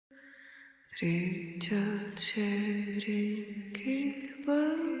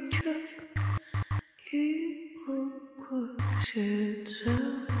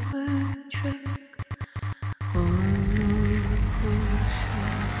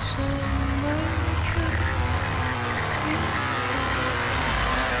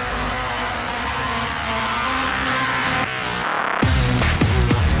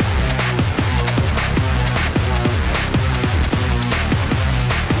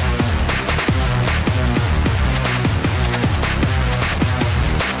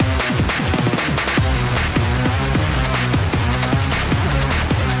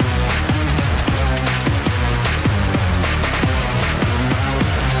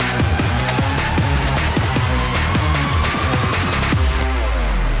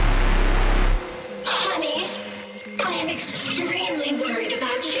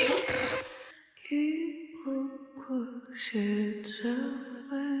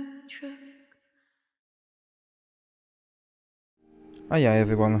Oh yeah,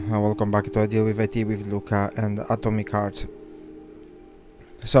 everyone, welcome back to A Deal with IT with Luca and Atomic Heart.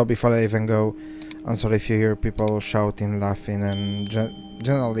 So before I even go, I'm sorry if you hear people shouting, laughing and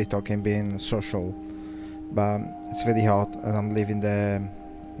generally talking, being social, but it's very hot and I'm leaving the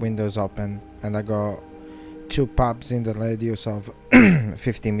windows open and I got two pubs in the radius of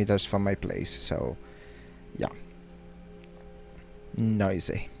 50 meters from my place, so yeah,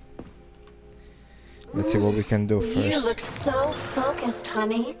 noisy. Let's see what we can do first. You look so focused,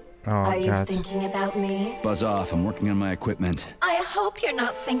 honey. Oh, Are God. you thinking about me? Buzz off, I'm working on my equipment. I hope you're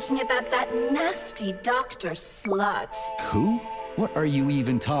not thinking about that nasty doctor slut. Who? What are you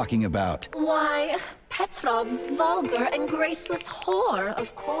even talking about? Why, Petrov's vulgar and graceless whore,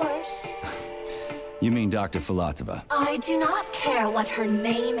 of course. You mean Dr. Filatova? I do not care what her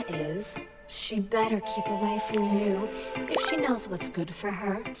name is. She better keep away from you if she knows what's good for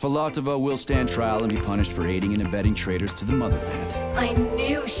her. Filatova will stand trial and be punished for aiding and abetting traitors to the motherland. I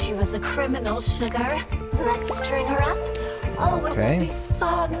knew she was a criminal, sugar. Let's string her up. Oh, it Okay. will be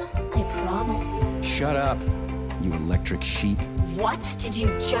fun. I promise. Shut up, you electric sheep. What did you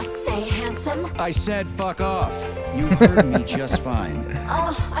just say, handsome? I said fuck off. You heard me just fine.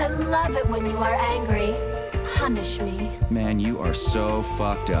 Oh, I love it when you are angry. Punish me. Man, you are so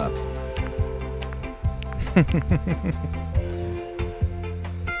fucked up.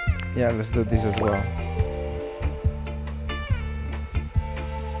 Yeah, let's do this as well.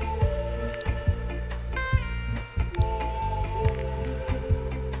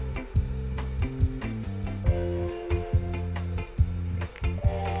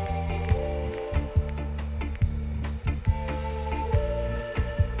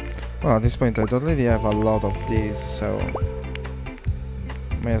 Well, at this point I don't really have a lot of these, so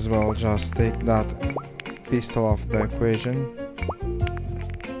may as well just take that pistol off the equation.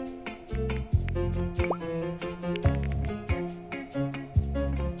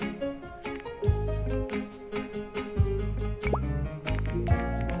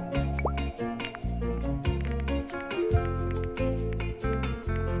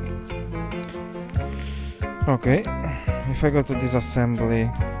 Okay, if I go to disassembly,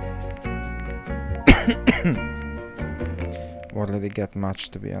 won't really get much,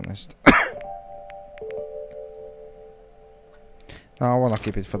 to be honest. No, I wanna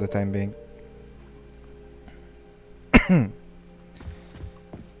keep it for the time being.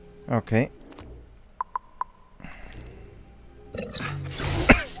 Okay.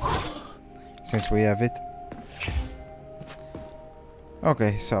 Since we have it.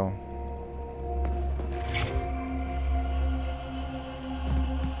 Okay, so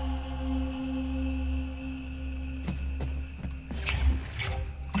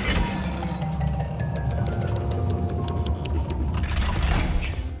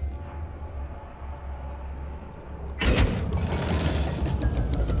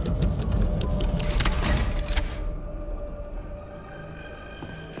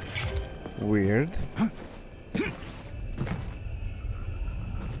weird.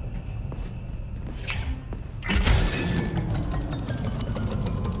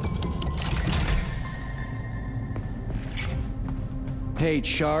 Hey,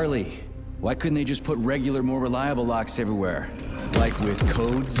 Charlie. Why couldn't they just put regular, more reliable locks everywhere? Like with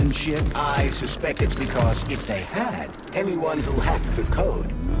codes and shit? I suspect it's because if they had, anyone who hacked the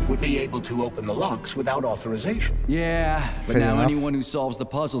code would be able to open the locks without authorization. Yeah, but Fair now enough. anyone who solves the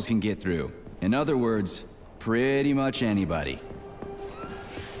puzzles can get through. In other words, pretty much anybody.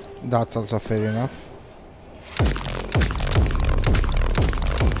 That's also fair enough.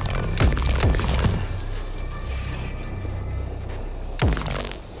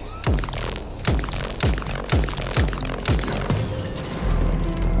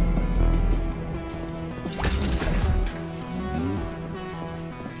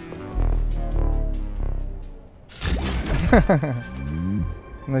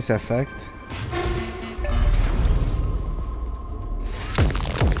 Nice effect.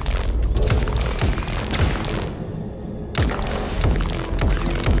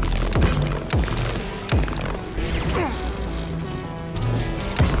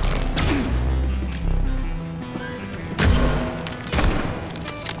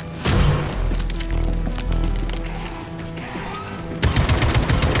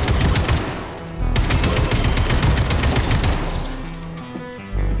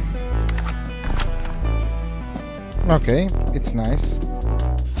 Okay, it's nice.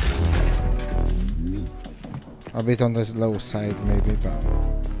 A bit on the slow side maybe, but...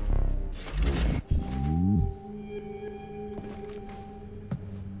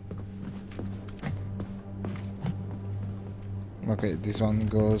 Okay, this one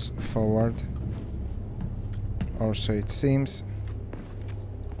goes forward. Or so it seems.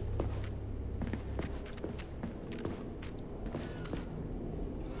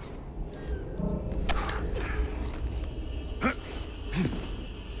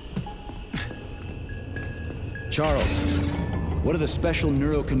 Charles, what do the special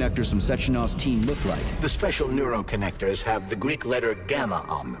neuroconnectors from Sechenov's team look like? The special neuroconnectors have the Greek letter gamma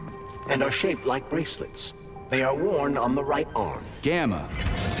on them, and are shaped like bracelets. They are worn on the right arm. Gamma?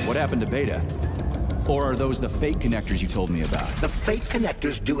 What happened to Beta? Or are those the fake connectors you told me about? The fake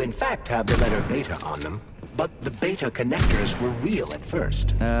connectors do in fact have the letter beta on them, but the beta connectors were real at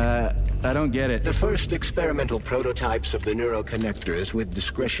first. I don't get it. The first experimental prototypes of the neuroconnectors with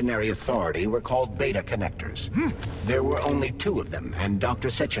discretionary authority were called beta connectors. There were only 2 of them, and Dr.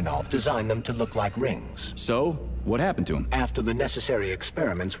 Sechenov designed them to look like rings. So, what happened to him? After the necessary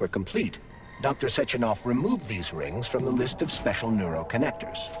experiments were complete, Dr. Sechenov removed these rings from the list of special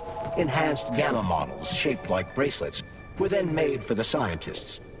neuroconnectors. Enhanced gamma models shaped like bracelets were then made for the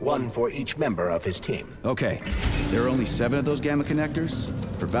scientists, one for each member of his team. Okay, there are only 7 of those gamma connectors?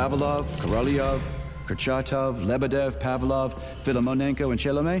 For Vavilov, Korolyov, Kurchatov, Lebedev, Pavlov, Filomonenko, and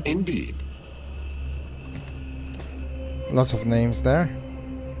Chelome? Indeed. Lots of names there.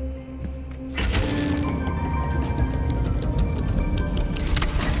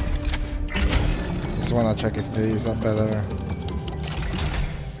 Just wanna check if there is a better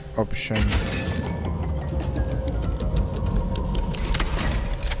option.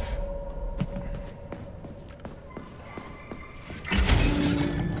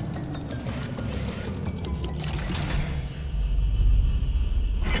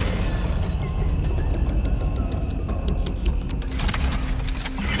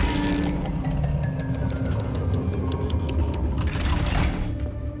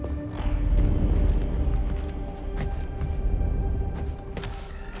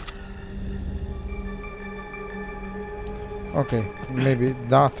 Okay, maybe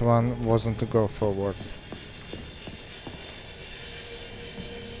that one wasn't to go forward.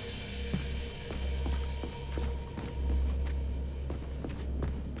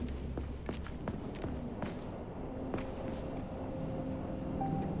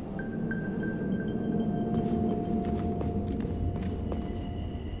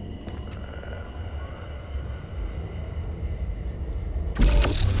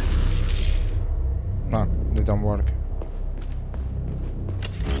 No, they don't work.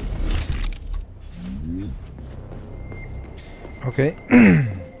 Okay.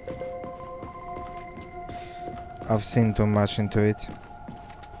 I've seen too much into it.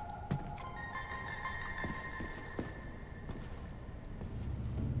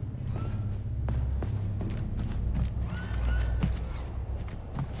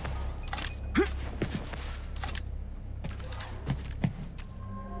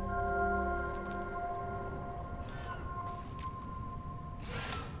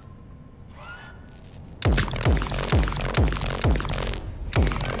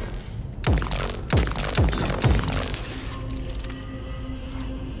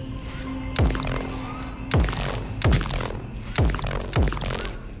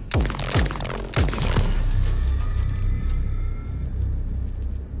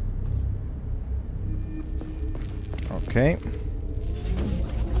 Okay.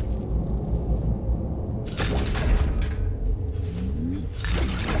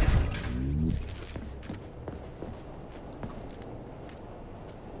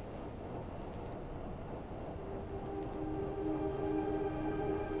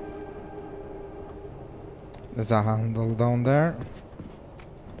 There's a handle down there.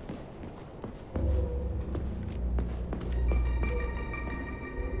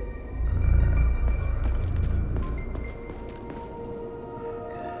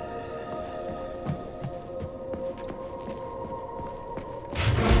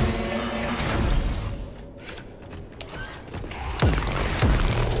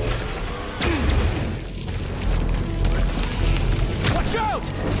 Shoot!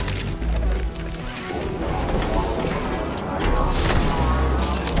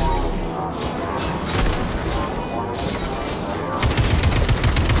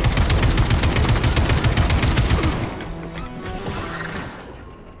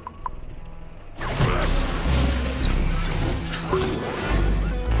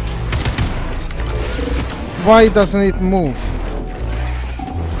 Why doesn't it move?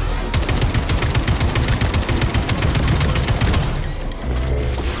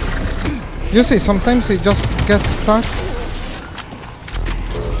 You see, sometimes it just gets stuck.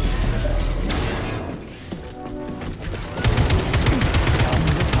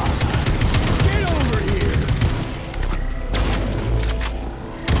 Get over here!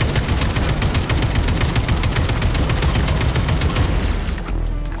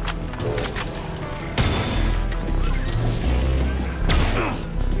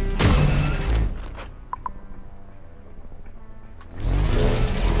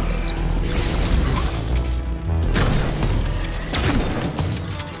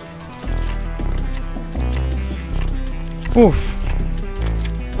 Oof.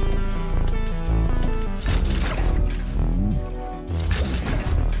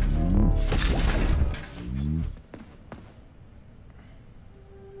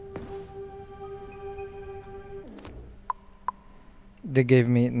 They gave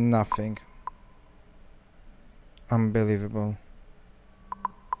me nothing. Unbelievable.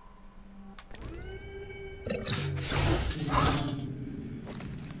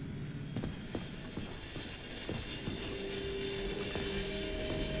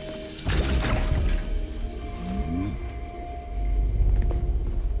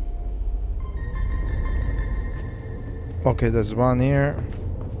 Okay, there's one here.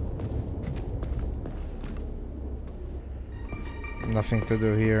 Nothing to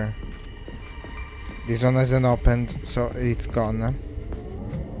do here. This one hasn't opened, so it's gone.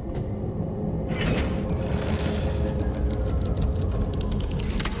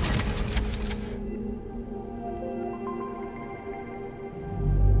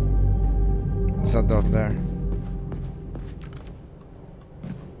 There's a door there.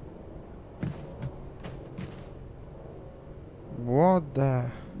 What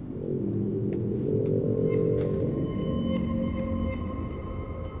the...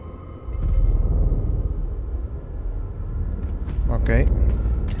 Okay.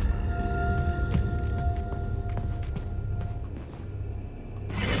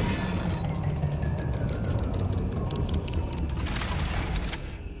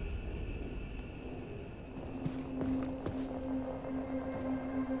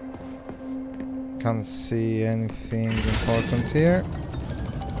 Can't see anything important here.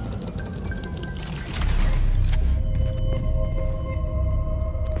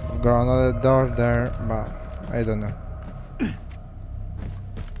 I've got another door there, but I don't know.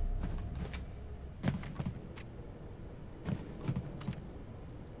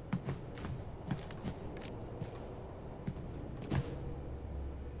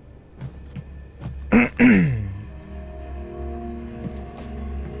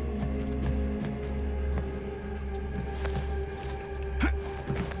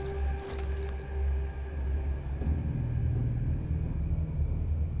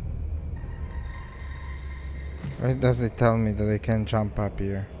 Why does it tell me that I can jump up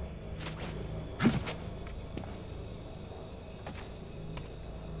here?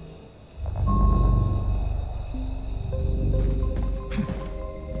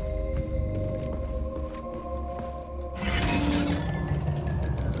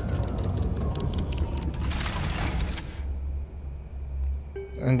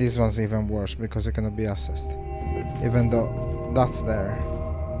 And this one's even worse because it cannot be accessed, even though that's there.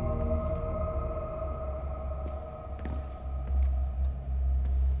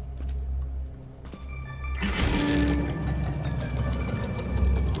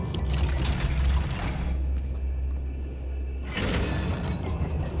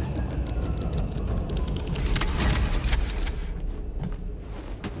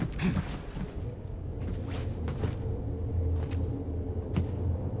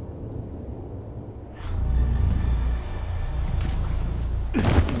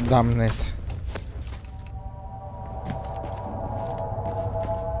 Damn it.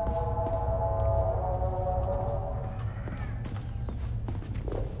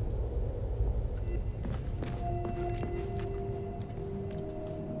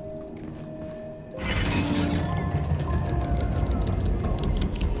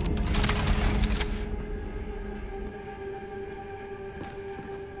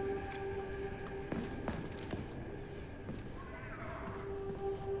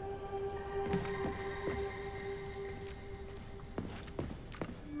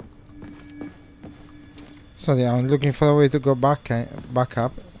 So yeah, I'm looking for a way to go back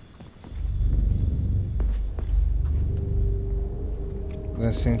up.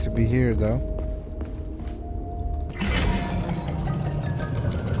 Doesn't seem to be here though.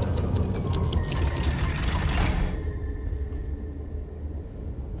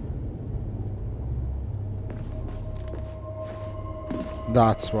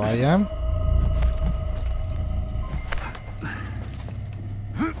 That's where I am.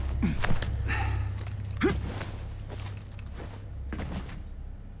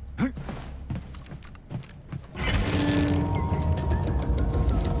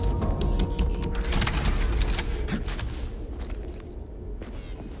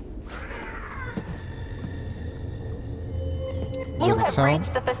 You have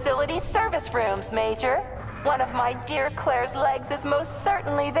reached the facility's service rooms, Major. One of my dear Claire's legs is most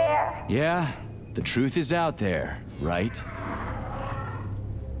certainly there. Yeah, the truth is out there, right?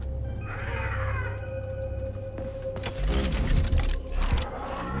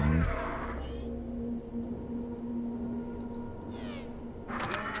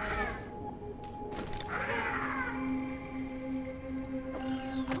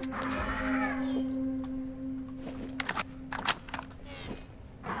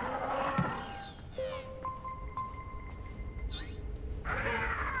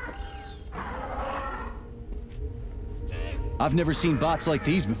 I've never seen bots like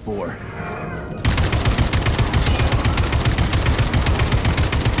these before.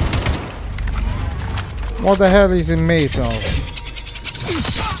 What the hell is it made of?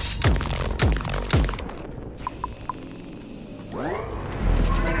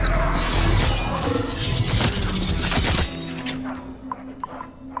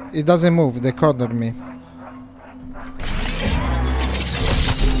 It doesn't move, they cornered me.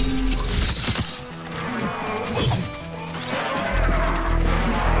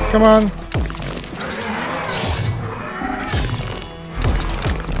 Come on.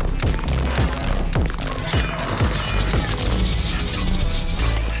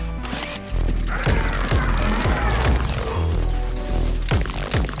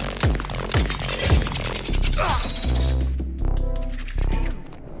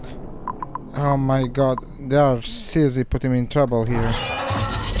 Oh my god, they are seriously putting me in trouble here.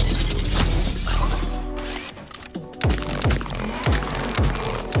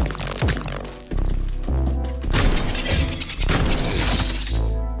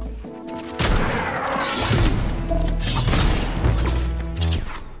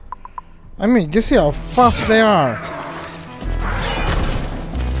 I mean, you see how fast they are.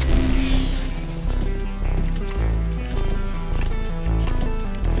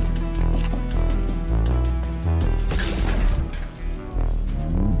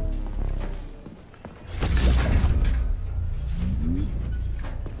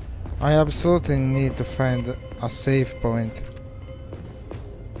 I absolutely need to find a save point.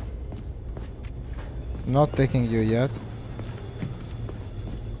 Not taking you yet.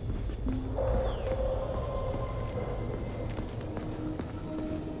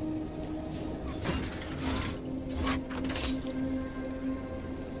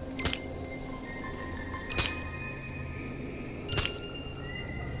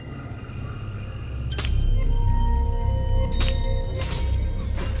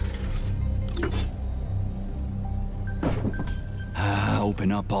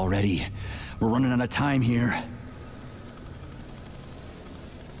 Open up already. We're running out of time here.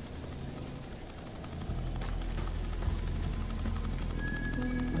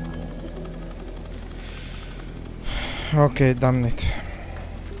 Okay, damn it.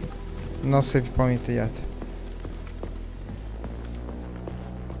 No save point yet.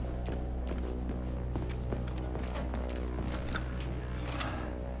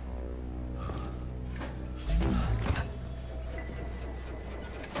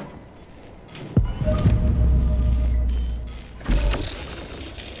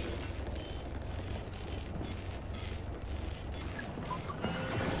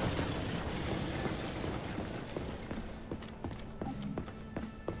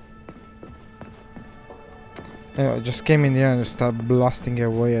 I just came in here and started blasting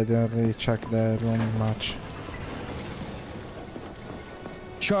away. I didn't really check the room much.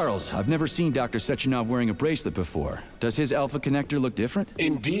 Charles, I've never seen Dr. Sechenov wearing a bracelet before. Does his alpha connector look different?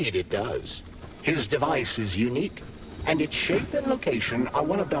 Indeed it does. His device is unique, and its shape and location are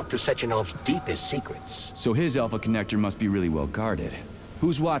one of Dr. Sechenov's deepest secrets. So his alpha connector must be really well guarded.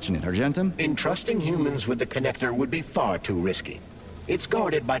 Who's watching it, Argentum? Entrusting humans with the connector would be far too risky. It's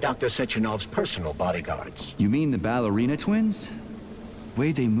guarded by Dr. Sechenov's personal bodyguards. You mean the ballerina twins? The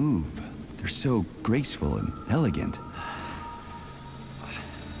way they move, they're so graceful and elegant.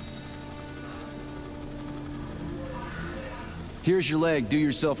 Here's your leg,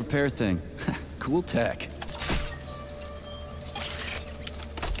 do-yourself repair thing. Cool tech.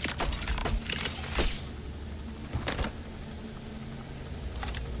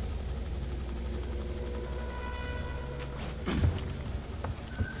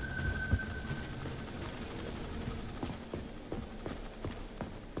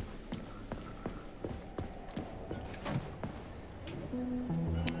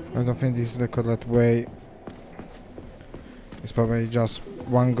 I don't think this is the correct way. It's probably just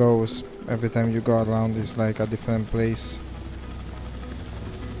one goes. Every time you go around is like a different place.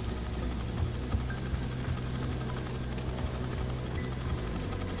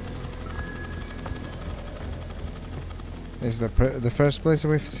 It's the first place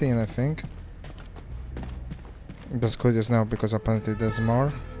we've seen, I think. I'm just curious now because apparently there's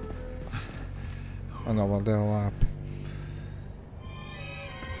more. Oh no, well they're all up.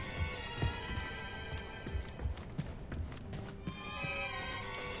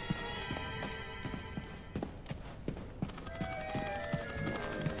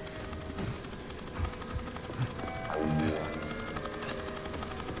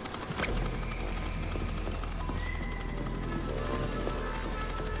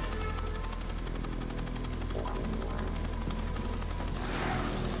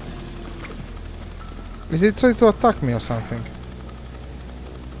 Is it trying to attack me or something?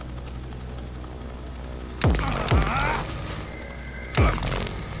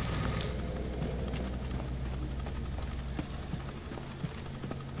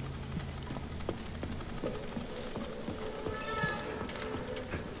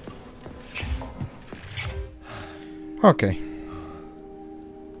 Okay.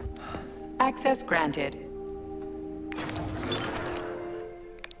 Access granted.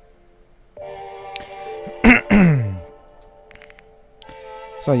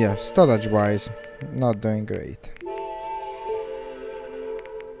 So yeah, storage wise, not doing great.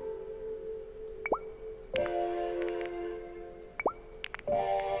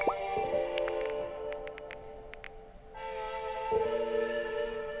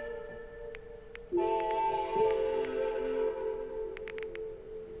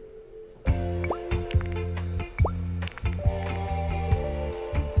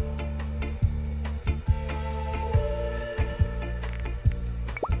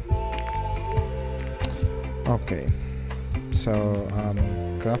 Okay, so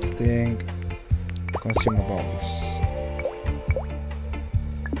crafting consumables.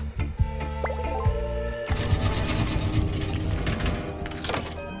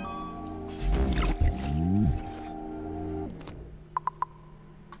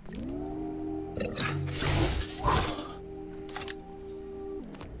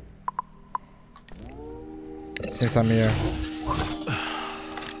 Since I'm here.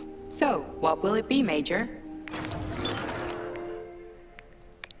 So, what will it be, Major?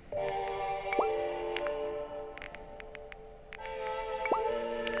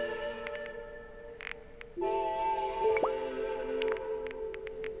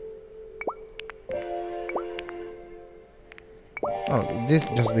 Oh, this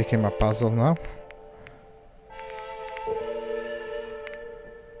just became a puzzle now.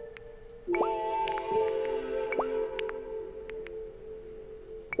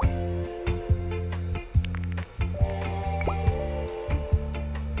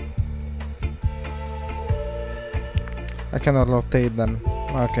 I cannot rotate them.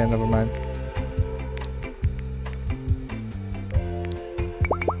 Okay, never mind.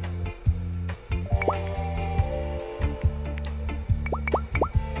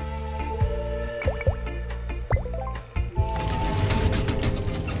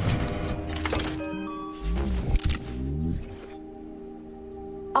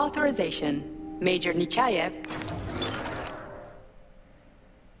 Authorization. Major Nechayev.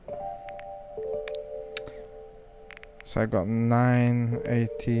 So I got 9,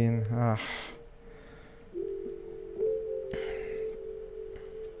 18.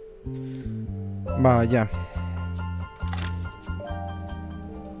 But yeah.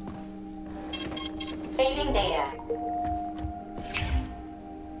 Saving data.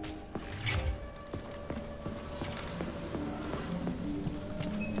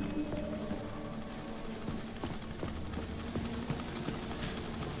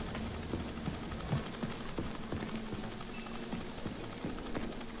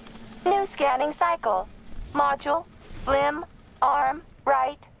 New scanning cycle. Module, limb, arm,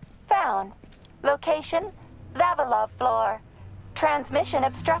 right, found. Location, Vavilov floor. Transmission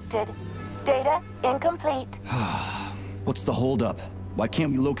obstructed. Data incomplete. What's the holdup? Why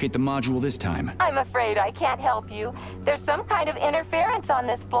can't we locate the module this time? I'm afraid I can't help you. There's some kind of interference on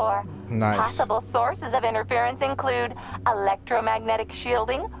this floor. Nice. Possible sources of interference include electromagnetic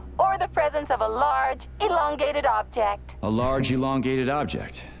shielding or the presence of a large, elongated object. A large, elongated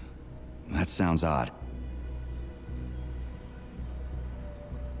object. That sounds odd.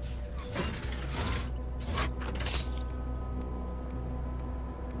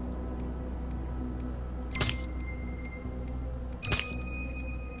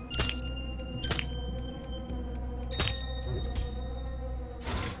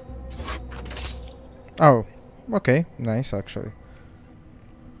 Oh, okay, nice actually.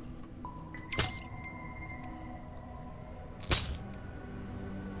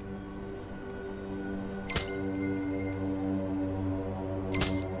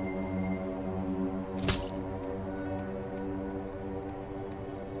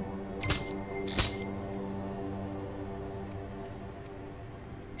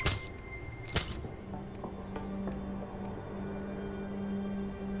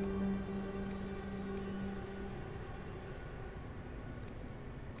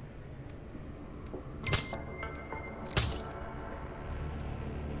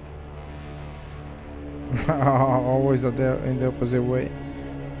 Always in the opposite way.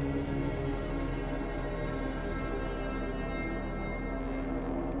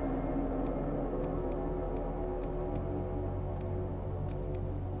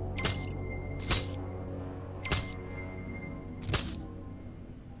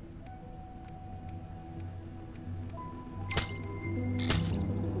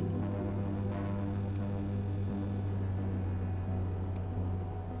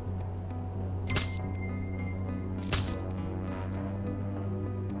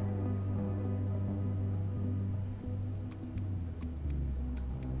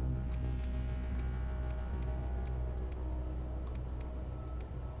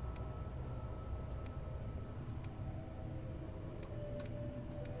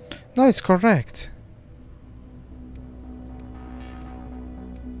 No, it's correct.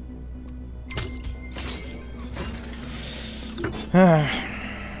 Wow,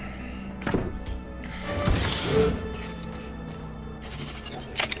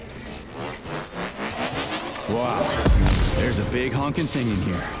 there's a big honking thing in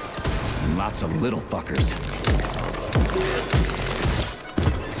here. And lots of little fuckers.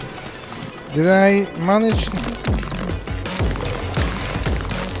 Did I manage?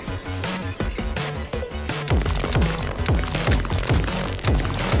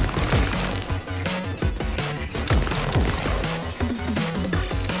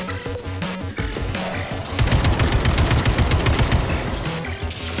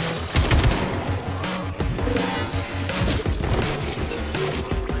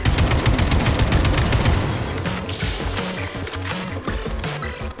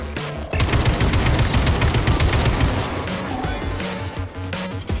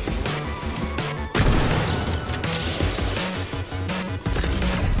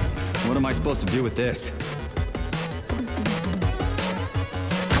 What am I supposed to do with this?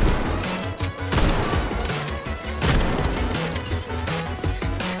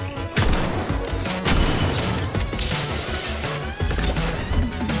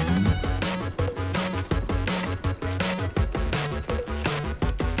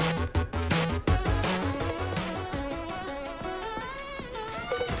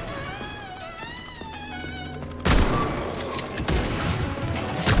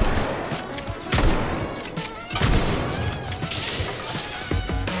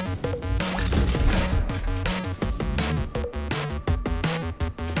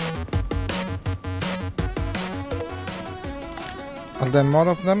 Are there more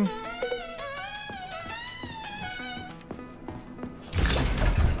of them?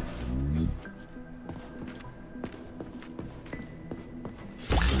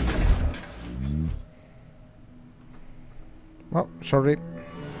 Oh, sorry.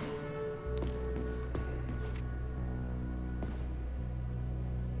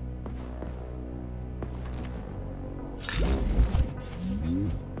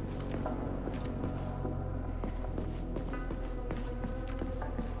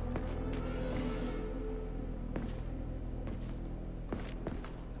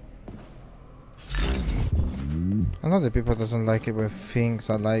 I know that people doesn't like it when things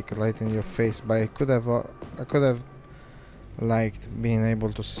are like right in your face, but I could have liked being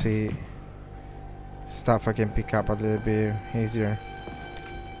able to see stuff I can pick up a little bit easier.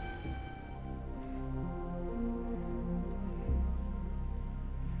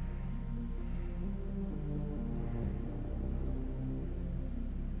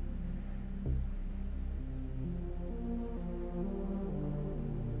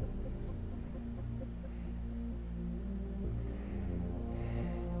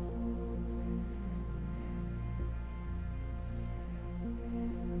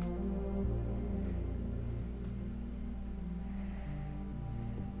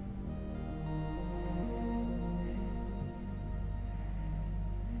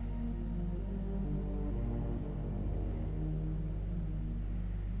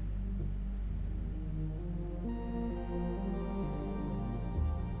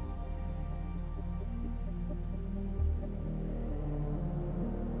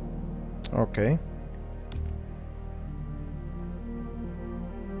 Okay.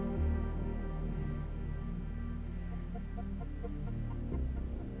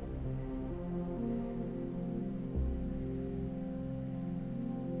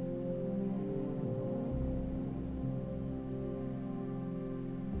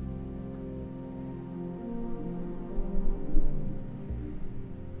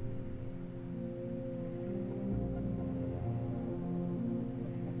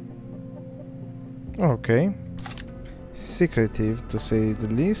 Okay. Secretive, to say the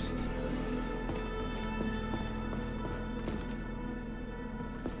least.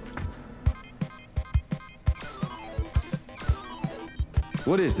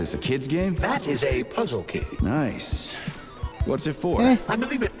 What is this, a kid's game? That is a puzzle key. Nice. What's it for? I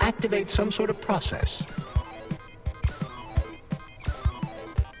believe it activates some sort of process.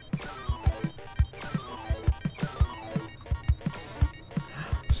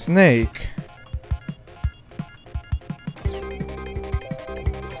 Snake.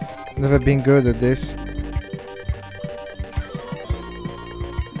 Never been good at this.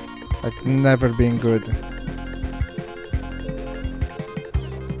 Like, never been good.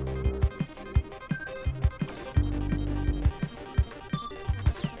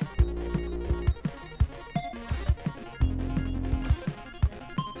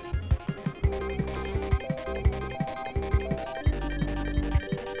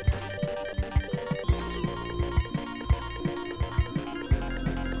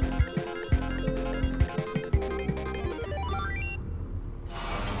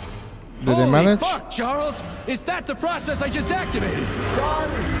 Did they manage? Fuck, Charles! Is that the process I just activated? Run!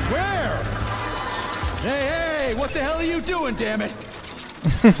 Where? Hey, hey! What the hell are you doing, damn it?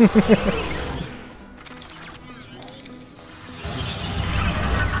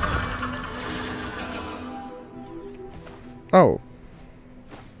 Oh.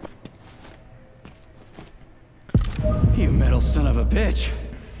 You metal son of a bitch.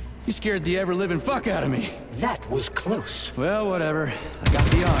 You scared the ever-living fuck out of me. That was close. Well, whatever. I got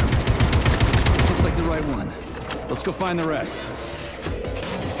the arm. This looks like the right one. Let's go find the rest.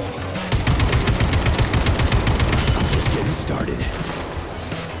 I'm just getting started.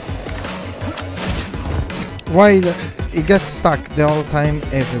 Why it gets stuck the whole time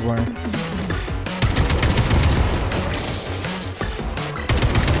everywhere?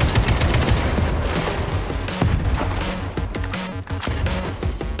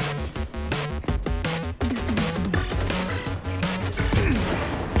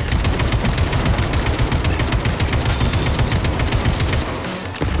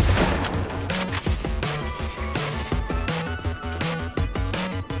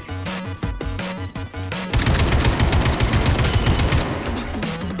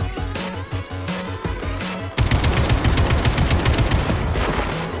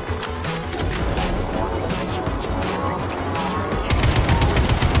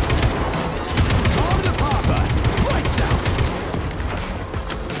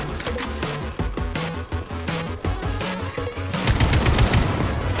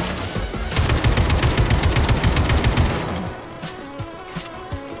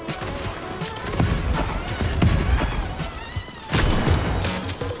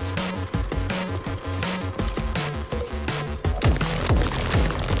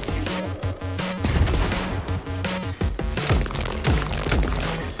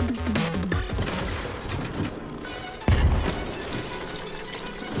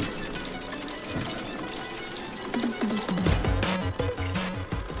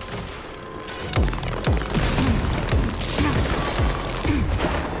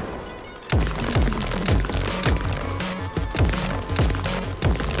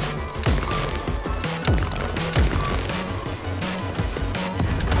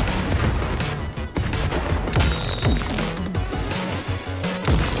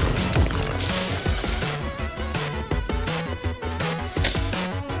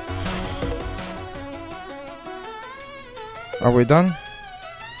 Are we done?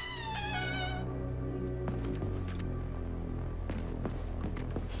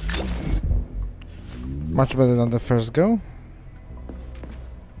 Much better than the first go.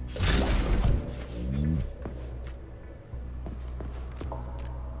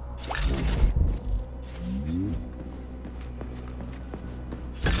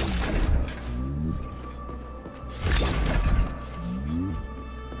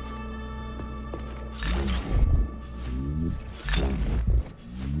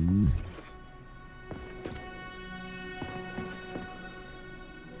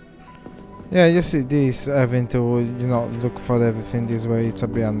 Yeah, you see this having to, you know, look for everything this way, it's a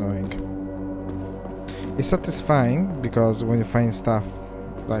bit annoying. It's satisfying because when you find stuff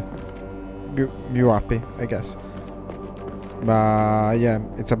like you happy, I guess. But yeah,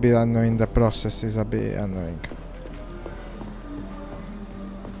 it's a bit annoying. The process is a bit annoying.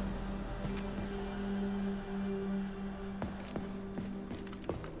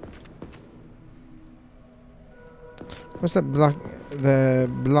 What's the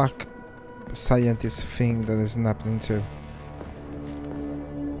black scientist thing that is happening too?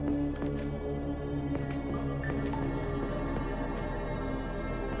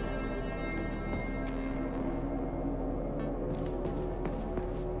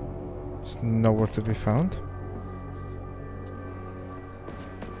 It's nowhere to be found.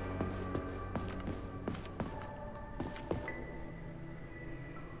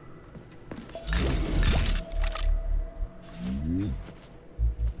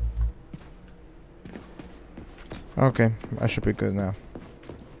 Okay, I should be good now.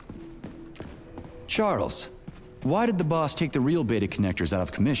 Charles, why did the boss take the real beta connectors out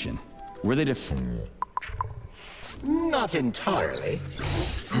of commission? Were they Not entirely.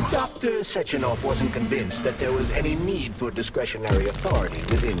 Dr. Sechenov wasn't convinced that there was any need for discretionary authority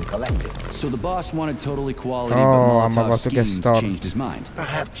within Collective. So the boss wanted total equality, Oh, but I'm about Molotov's to get schemes stopped. changed his mind.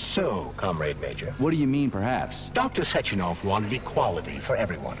 Perhaps so, Comrade Major. What do you mean, perhaps? Dr. Sechenov wanted equality for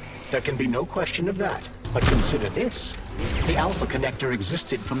everyone. There can be no question of that. But consider this. The Alpha Connector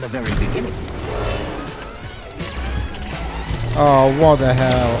existed from the very beginning. Oh, what the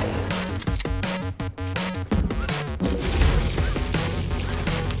hell?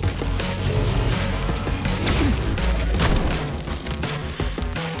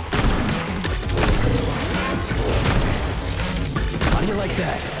 How do you like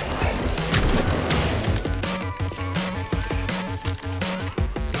that?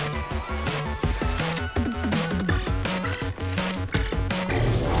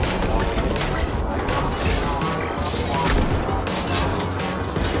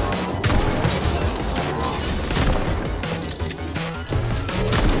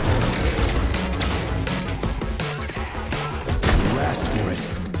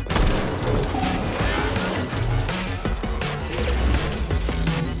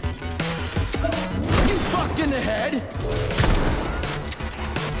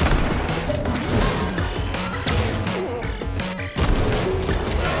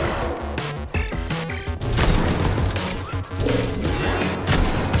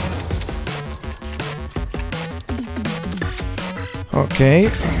 Okay.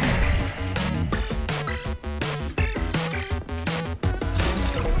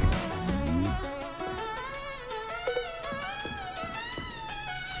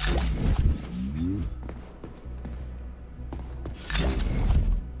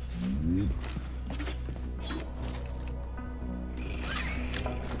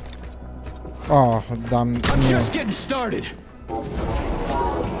 Oh, damn. I'm just getting started.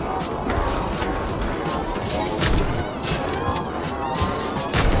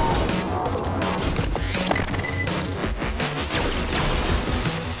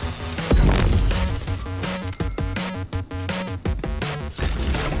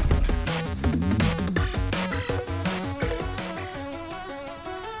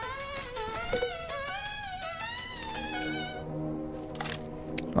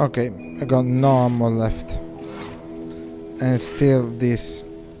 Okay, I got no ammo left. And still this.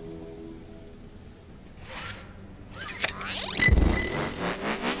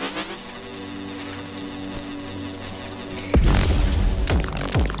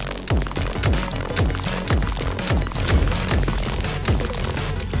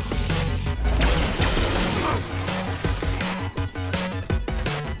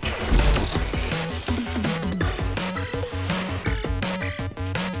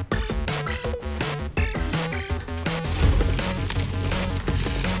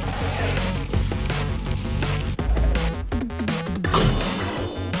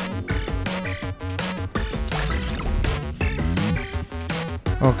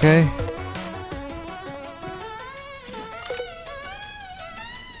 Okay.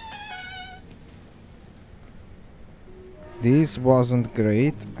 This wasn't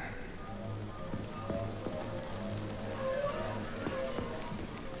great.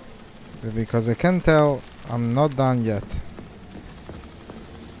 Because I can tell I'm not done yet.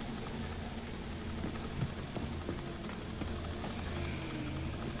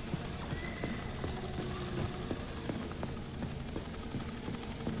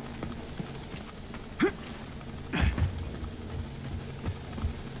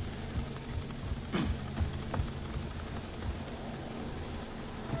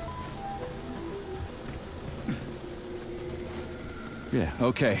 Yeah,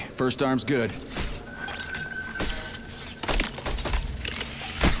 okay. First arm's good.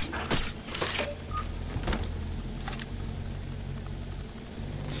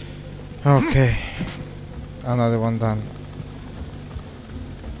 Okay, another one done.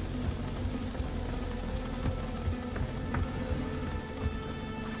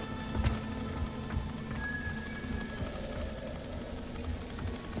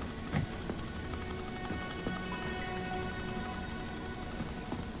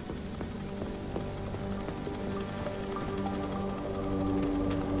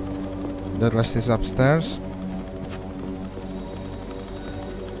 The rest is upstairs.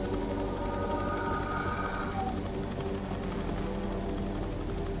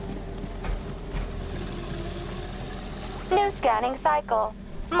 New scanning cycle.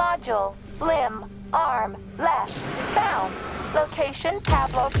 Module, limb, arm, left, found. Location,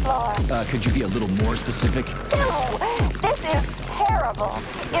 tableau floor. Could you be a little more specific? No, this is terrible.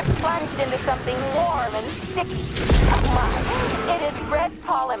 It plunged into something warm and sticky. Oh my, it is red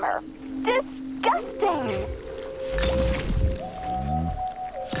polymer. Disgusting.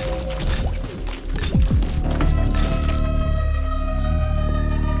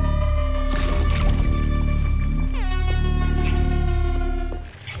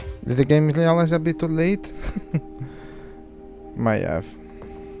 Did the game realize a bit too late? Might have.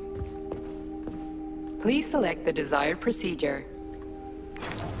 Please select the desired procedure.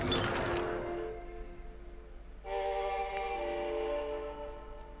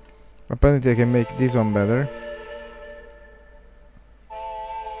 Apparently I can make this one better.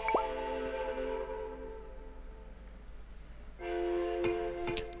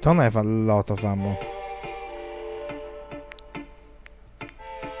 Don't have a lot of ammo.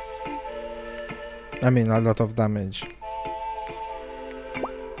 I mean, a lot of damage.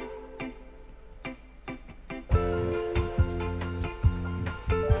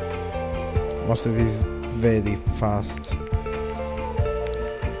 Most of this is very fast.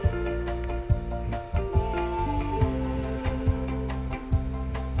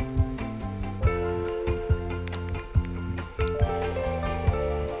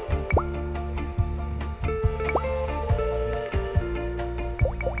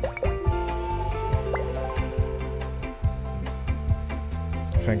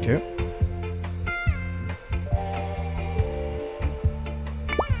 Thank you.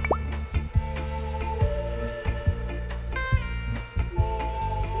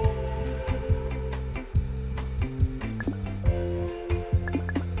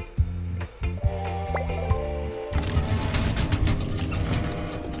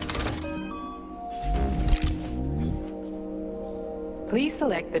 Please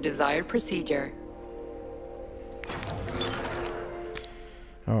select the desired procedure.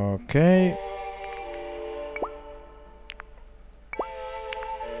 Okay.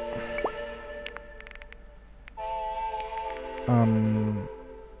 I'm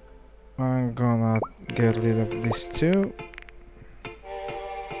gonna get rid of this too.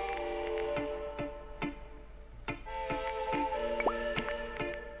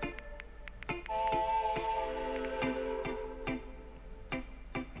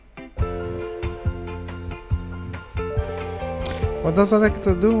 What does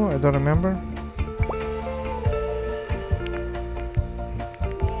Alexa do? I don't remember.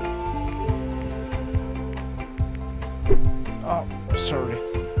 Oh, sorry.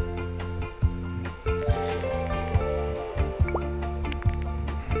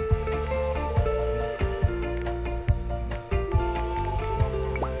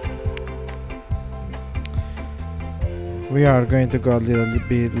 We are going to go a little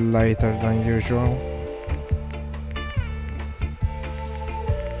bit lighter than usual.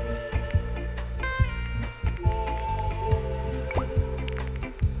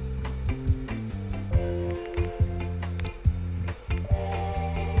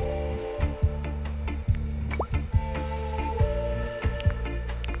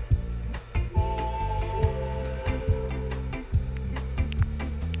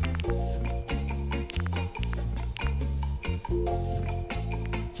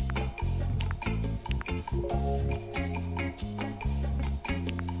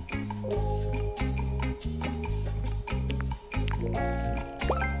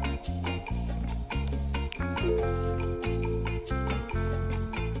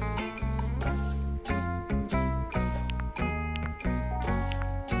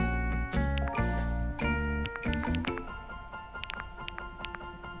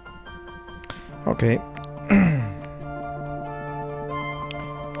 Okay.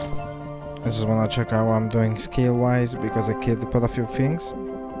 I just wanna check how I'm doing skill wise because I killed quite a few things.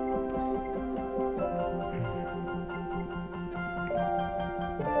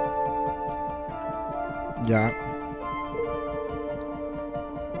 Yeah.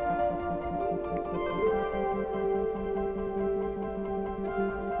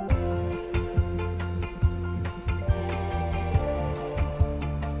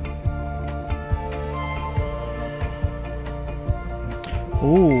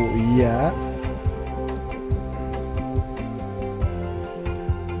 Ooh, yeah.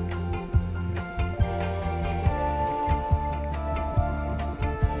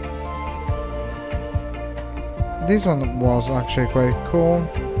 This one was actually quite cool.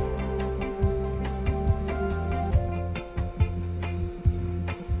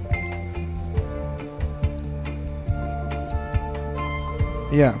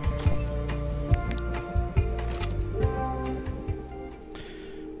 Yeah.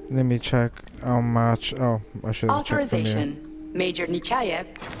 Let me check how much. Oh, I should have checked from here. Authorization. Major Nechayev.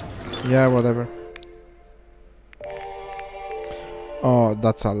 Yeah, whatever. Oh,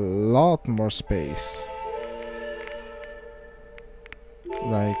 that's a lot more space.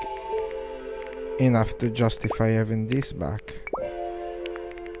 Like, enough to justify having this back.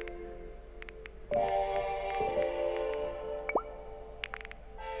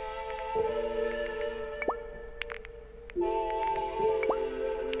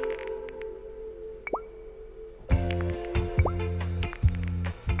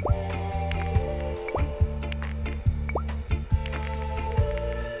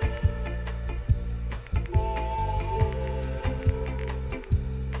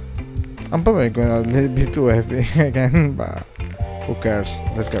 I'm probably going a little bit too heavy again, but who cares?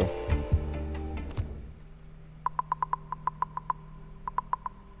 Let's go.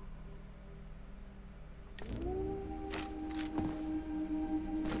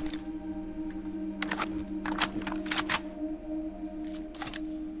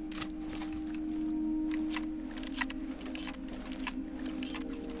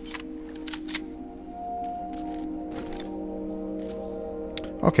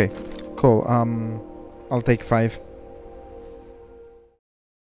 Okay. Cool, I'll take 5.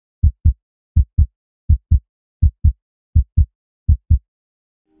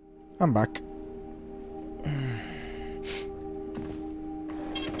 I'm back.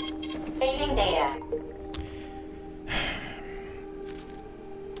 Saving data.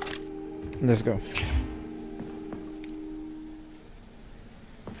 Let's go.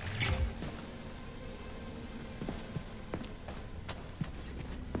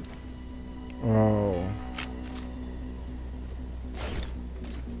 Oh.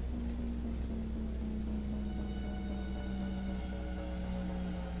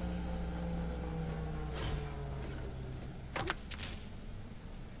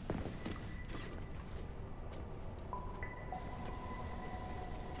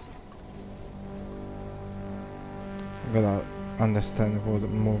 I'm gonna understand what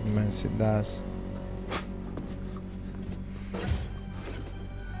movements it does.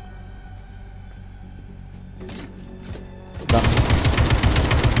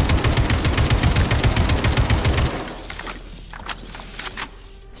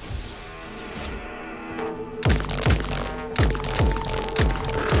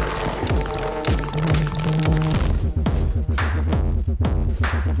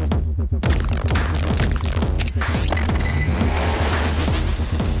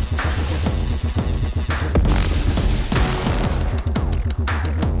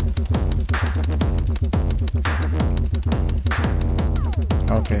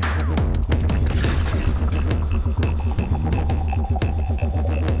 Okay.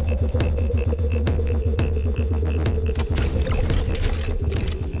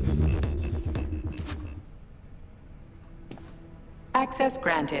 Access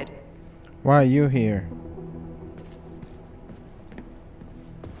granted. Why are you here?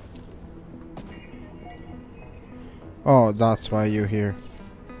 Oh, that's why you're here.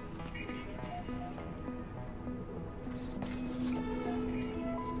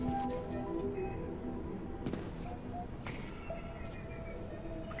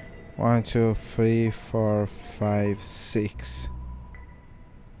 One, two, three, four, five, 6.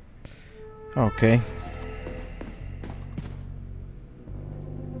 Okay.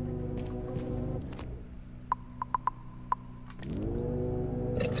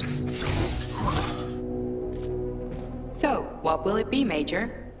 So, what will it be,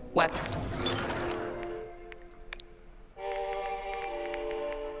 Major? What?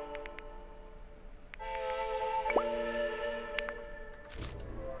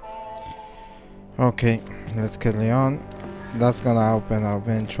 Okay, let's carry on. That's gonna open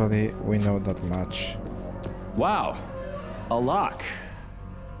eventually, we know that much. Wow. A lock.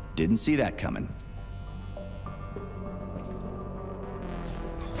 Didn't see that coming.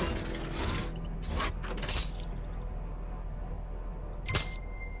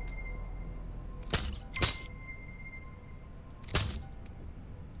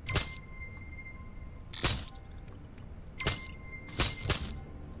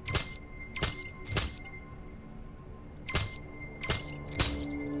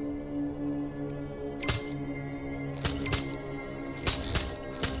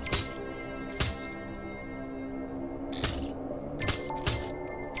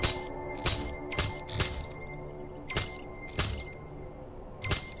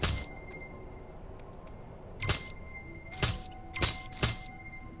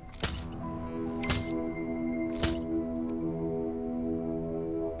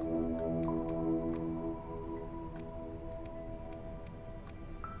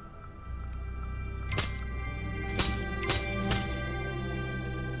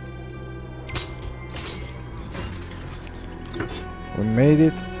 We made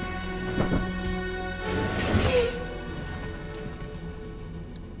it.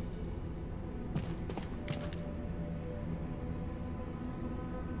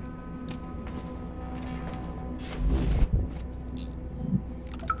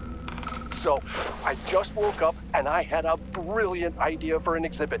 So, I just woke up and I had a brilliant idea for an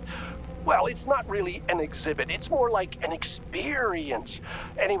exhibit. Well, it's not really an exhibit, it's more like an experience.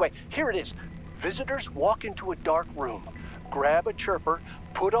 Anyway, here it is. Visitors walk into a dark room, grab a chirper,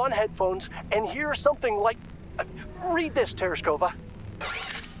 put on headphones, and hear something like... read this, Tereshkova.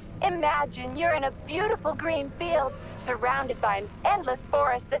 Imagine you're in a beautiful green field, surrounded by an endless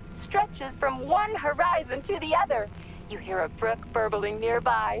forest that stretches from one horizon to the other. You hear a brook burbling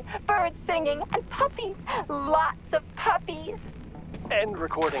nearby, birds singing, and puppies. Lots of puppies. End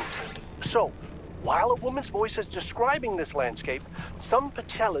recording. So, while a woman's voice is describing this landscape, some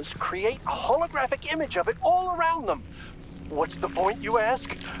patellas create a holographic image of it all around them. What's the point, you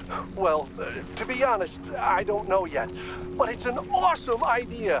ask? Well, to be honest, I don't know yet. But it's an awesome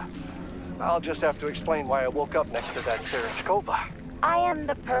idea. I'll just have to explain why I woke up next to that Tereshkova. I am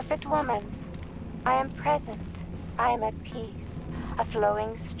the perfect woman. I am present. I am at peace. A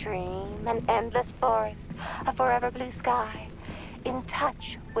flowing stream, an endless forest, a forever blue sky. In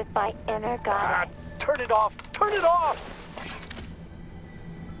touch with my inner goddess. Turn it off! Turn it off!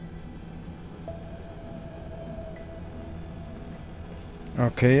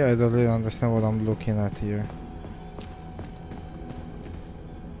 Okay, I don't really understand what I'm looking at here.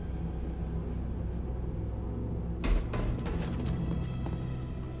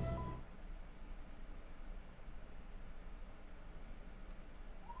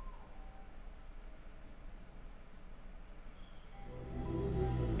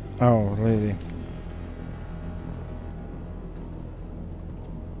 Oh, really?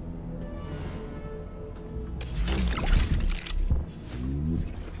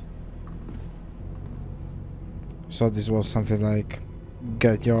 So this was something like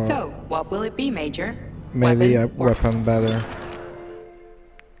get your So, what will it be, Major? melee Weapons or- weapon better.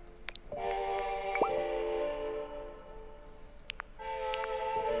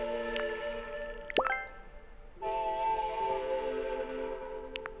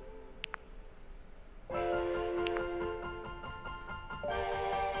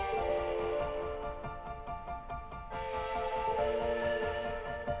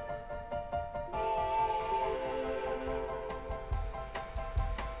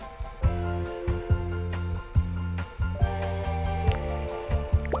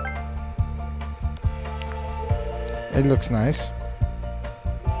 It looks nice.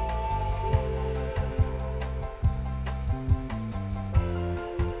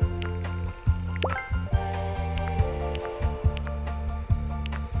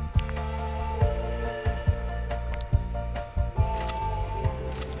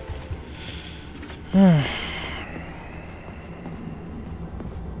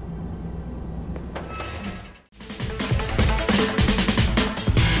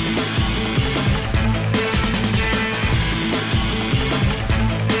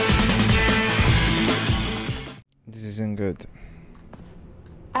 This isn't good.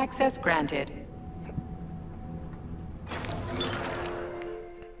 Access granted.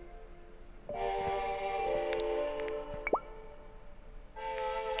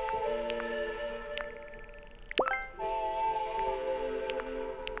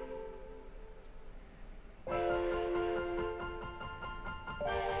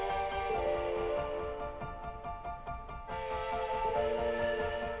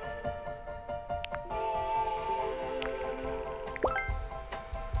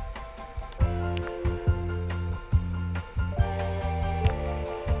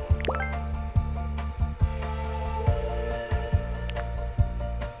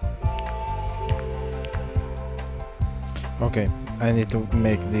 Okay, I need to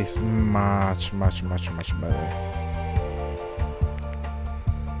make this much better.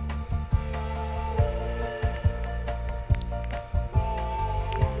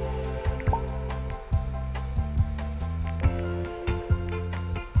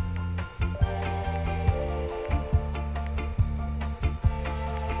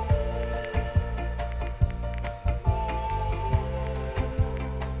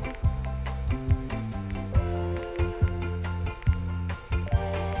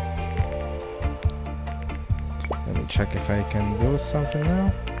 Let me check if I can do something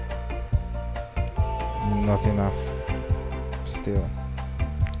now. Not enough. Still.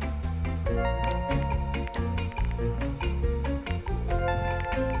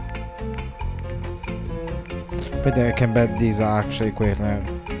 But I can bet these are actually quite rare.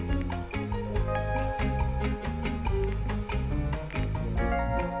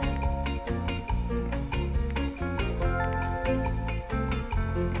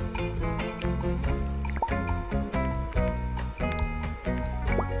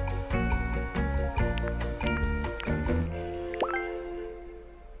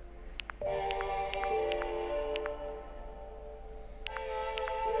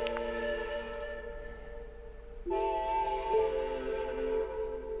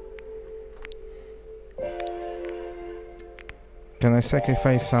 Can I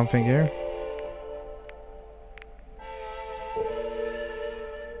sacrifice something here?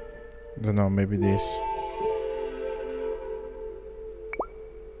 Don't know, maybe this.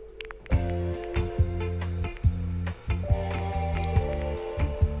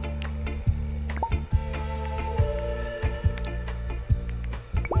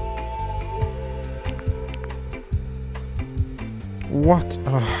 What?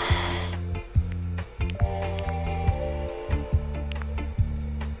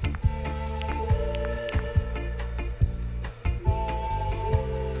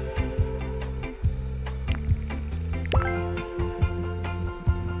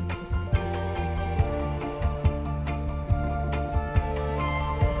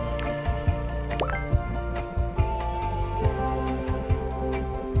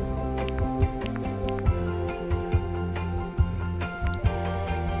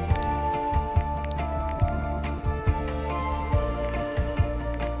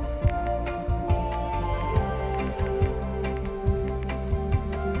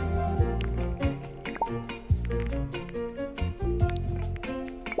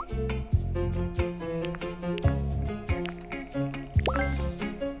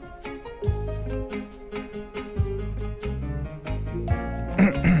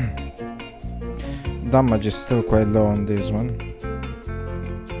 Damage is still quite low on this one.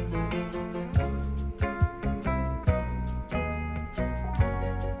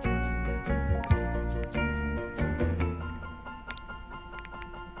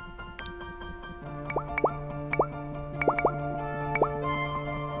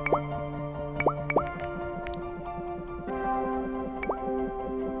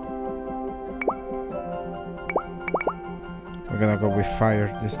 We're gonna go with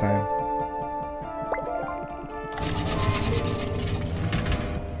fire this time.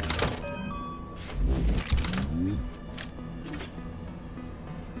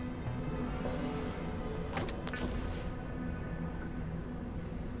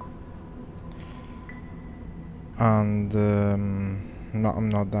 And no, I'm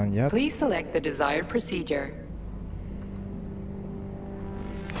not done yet. Please select the desired procedure.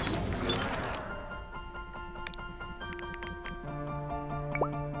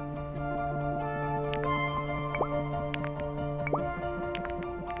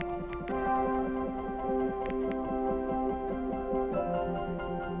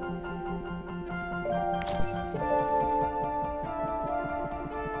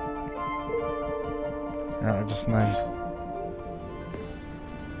 Just 9.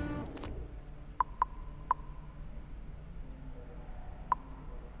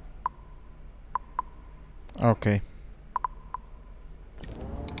 Okay.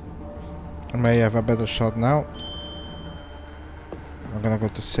 I may have a better shot now. I'm gonna go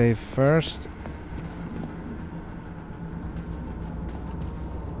to save first.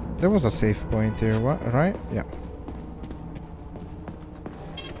 There was a save point here, right? Yeah.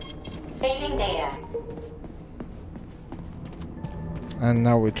 Saving data. And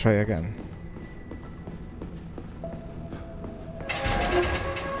now we try again.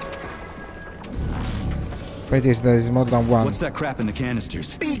 Wait, there is more than one. What's that crap in the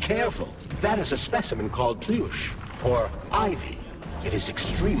canisters? Be careful. That is a specimen called Plush, or Ivy. It is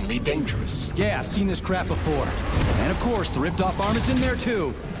extremely dangerous. Yeah, I've seen this crap before. And of course, the ripped-off arm is in there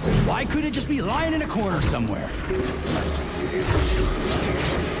too. Why couldn't it just be lying in a corner somewhere?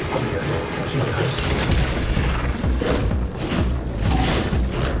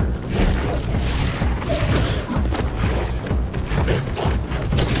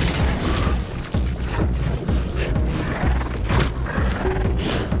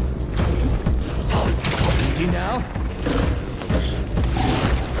 Now?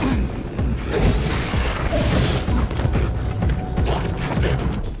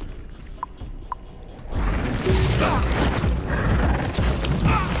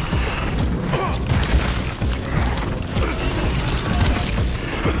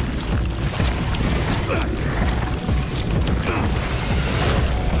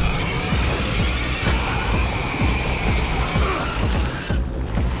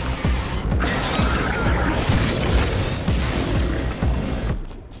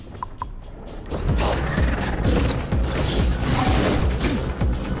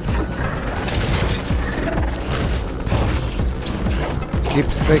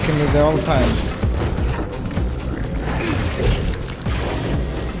 Keeps taking me the whole time.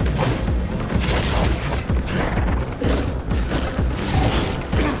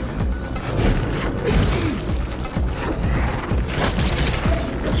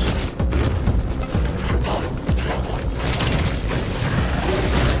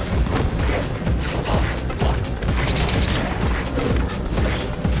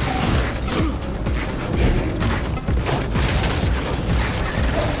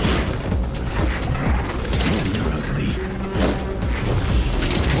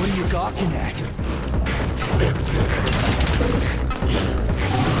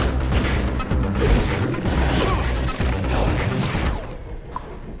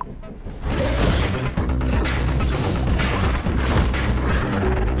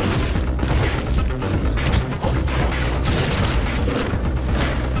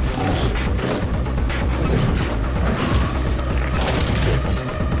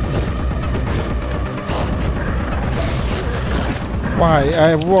 Why?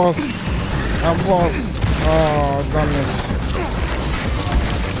 I was. Oh, damn it.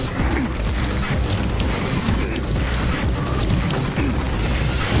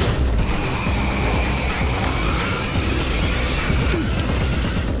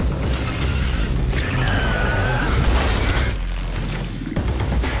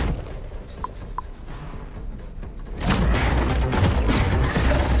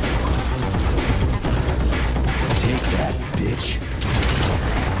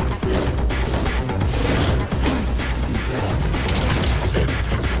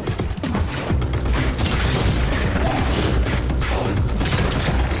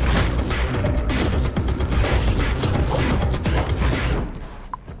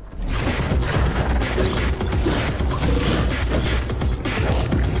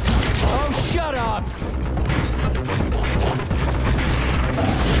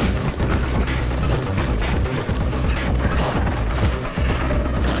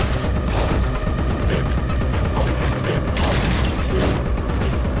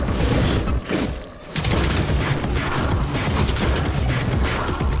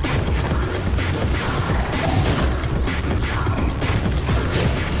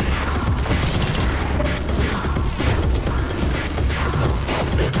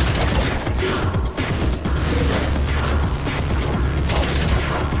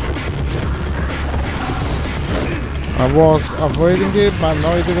 I was avoiding it, but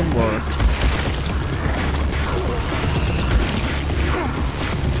no, it didn't work.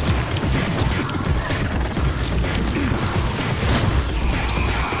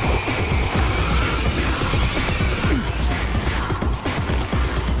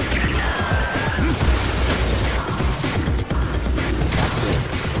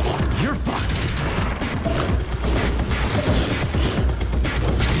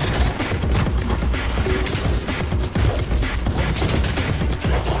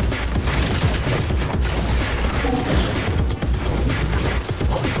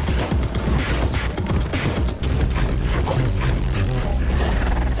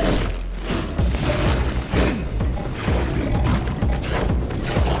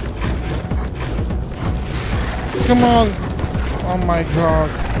 Come on! Oh my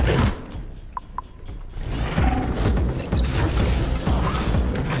god.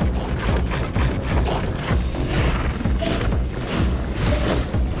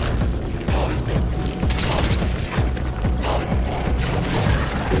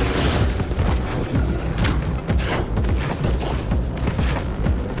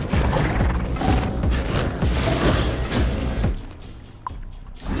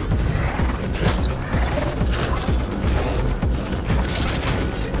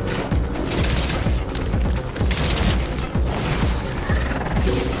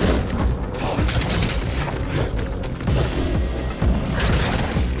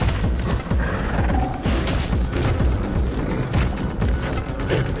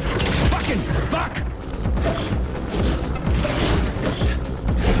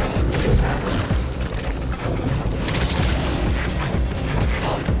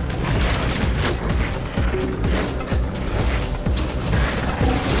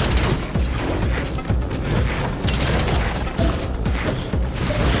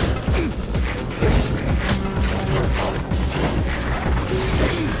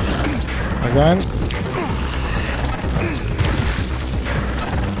 Again.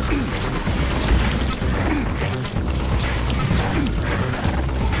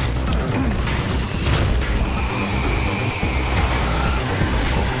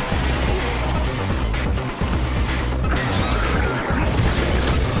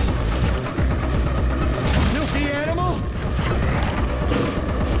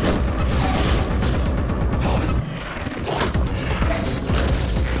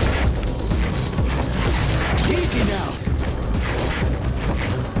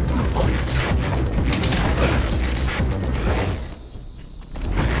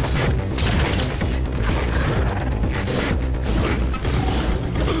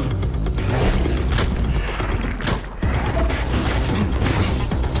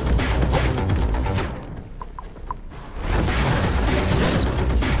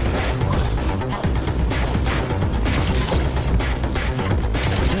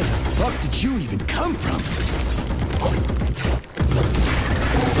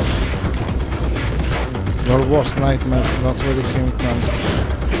 Your worst nightmares, that's where they came from.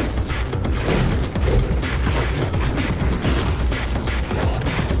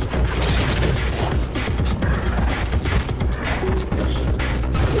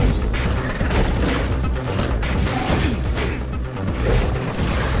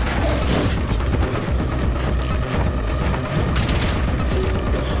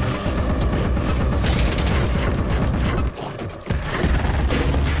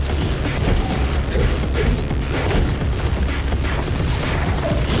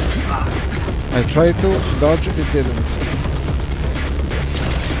 I tried to dodge, it didn't.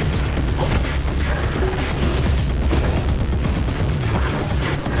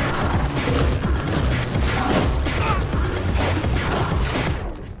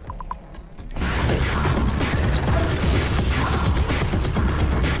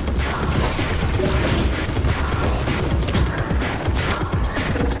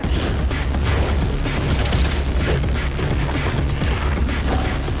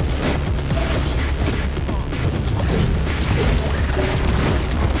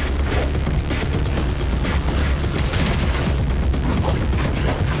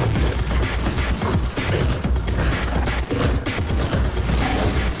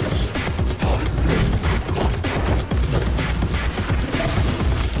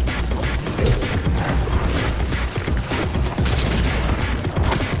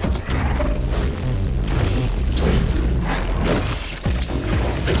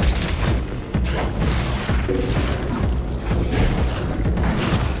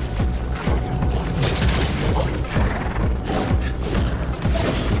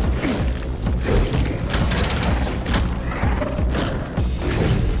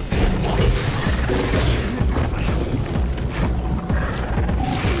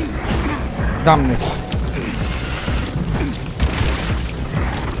 Damn it.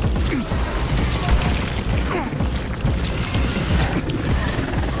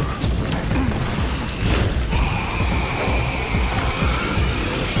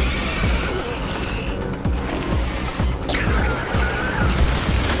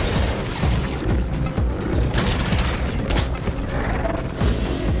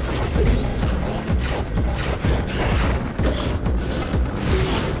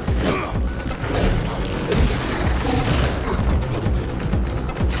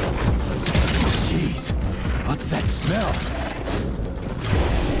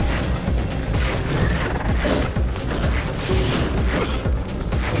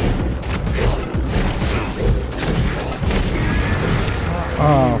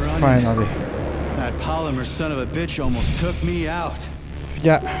 Oh, finally. That polymer son of a bitch almost took me out.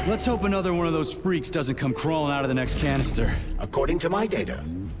 Yeah. Let's hope another one of those freaks doesn't come crawling out of the next canister. According to my data,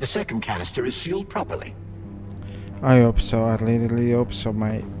 the second canister is sealed properly. I hope so. I literally hope so,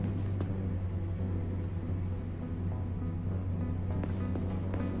 mate.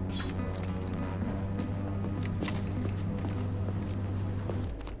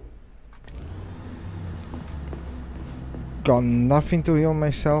 Got nothing to heal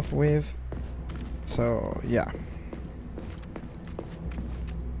myself with, so yeah.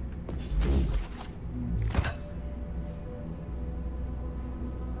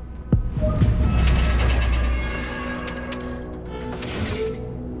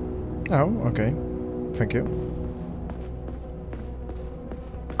 Oh, okay. Thank you.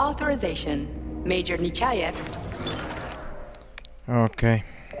 Authorization. Major Nichayev. Okay.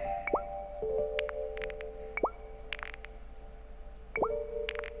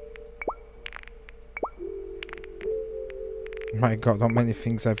 My god, how many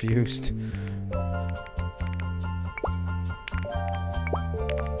things I've used.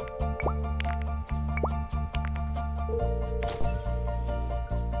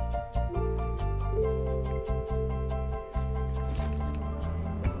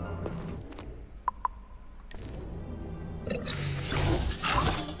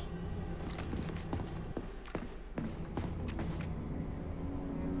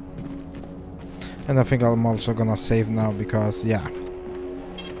 And I think I'm also gonna save now because, yeah.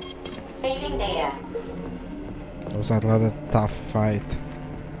 Saving data. It was another tough fight.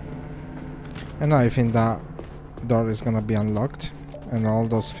 And now I think that door is gonna be unlocked and all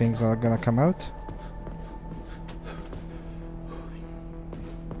those things are gonna come out.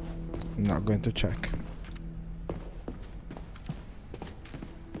 I'm not going to check.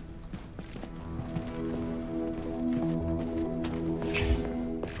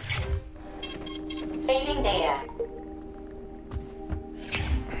 Saving data.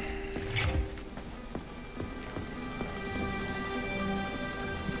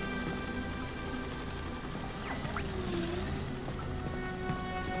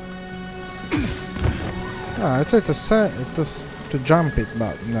 I tried to say it was to jump it,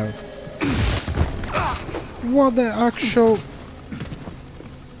 but no. What the actual...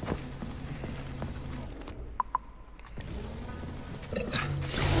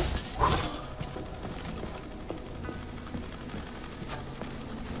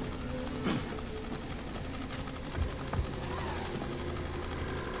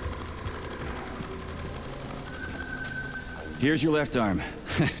 Here's your left arm.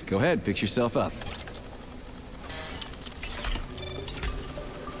 Go ahead, fix yourself up.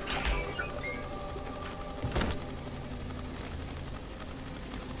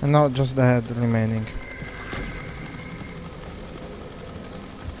 And not just the head remaining.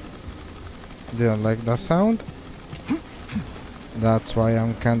 Didn't like that sound. That's why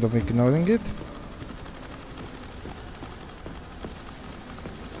I'm kind of ignoring it.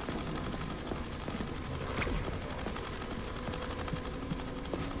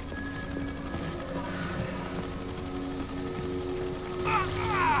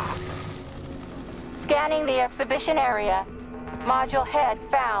 Scanning the exhibition area. Module head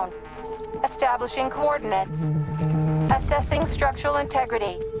found. Establishing coordinates. Assessing structural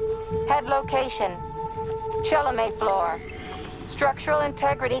integrity. Head location. Chelomate floor. Structural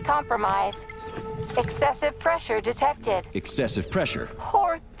integrity compromised. Excessive pressure detected. Excessive pressure?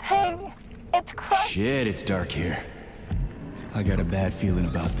 Poor thing. It's crushed. Shit, it's dark here. I got a bad feeling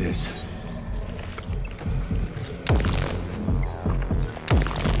about this.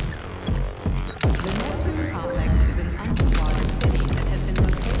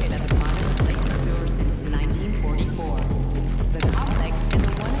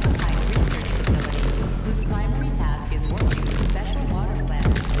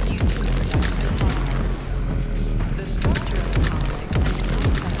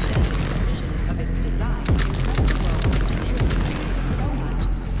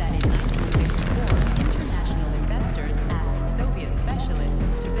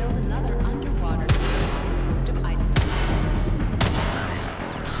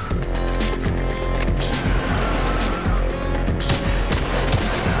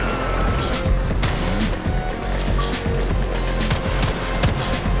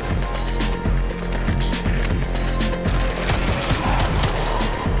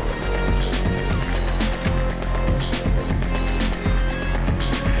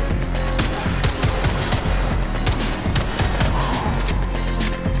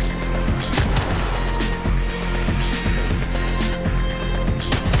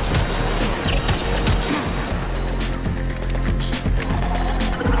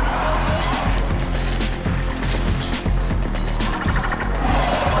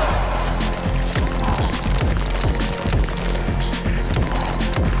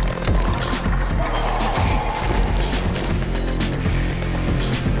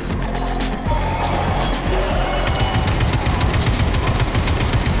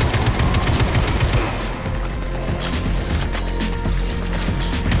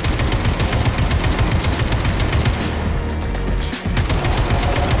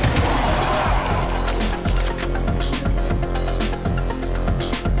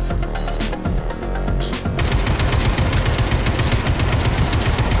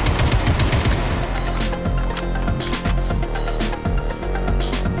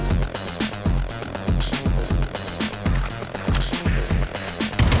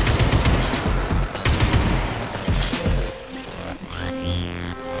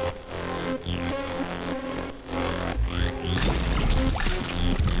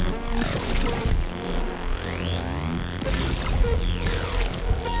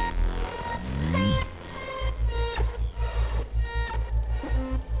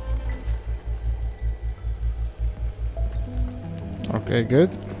 Okay,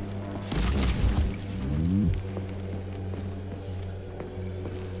 good.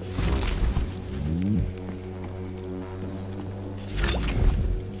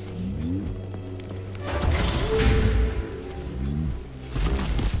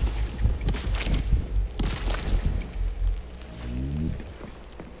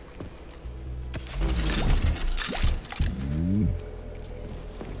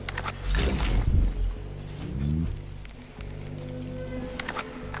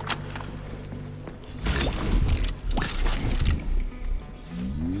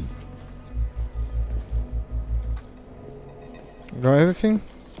 Got everything?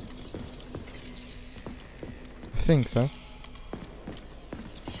 I think so.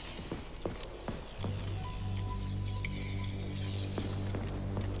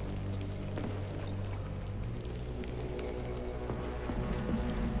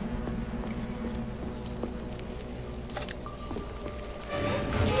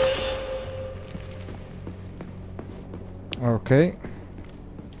 Okay.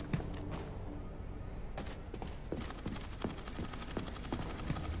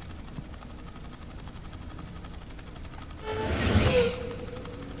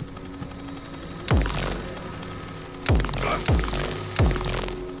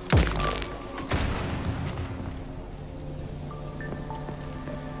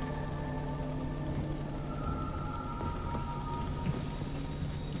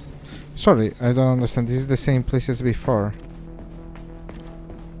 Sorry, I don't understand. This is the same place as before.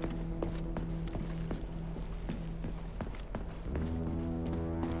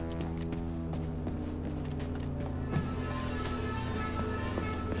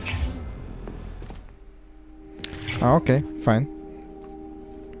 Ah, okay, fine.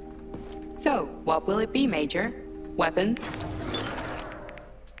 So, what will it be, Major? Weapons?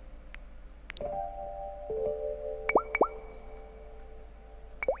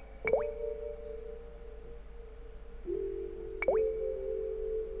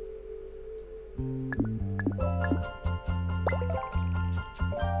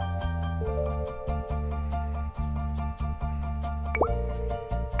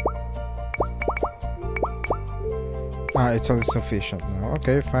 Ah, it's only sufficient now.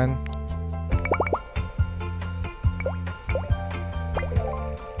 Okay, fine.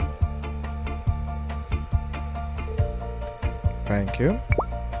 Thank you.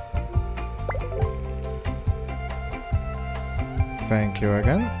 Thank you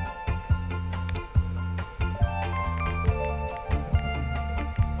again.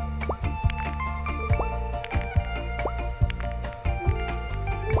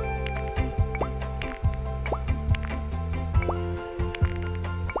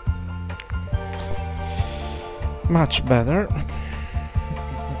 Much better.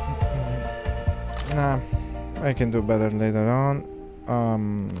 Nah, I can do better later on.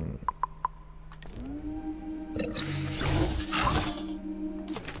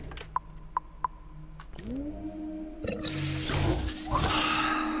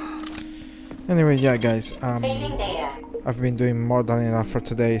 Anyway, yeah, guys. Saving data. I've been doing more than enough for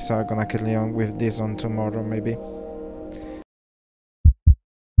today, so I'm gonna carry on with this on tomorrow, maybe.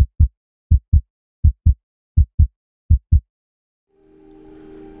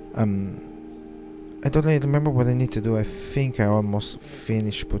 I don't really remember what I need to do. I think I almost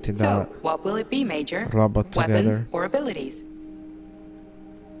finished putting that what will it be, Major? robot together. Weapons or abilities?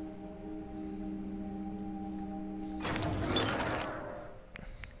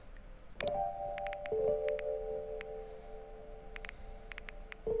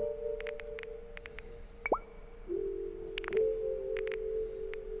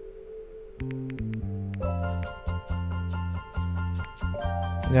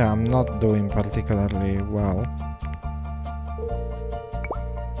 Yeah, I'm not doing particularly well.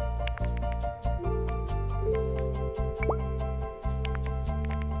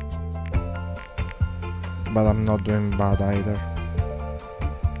 But I'm not doing bad either.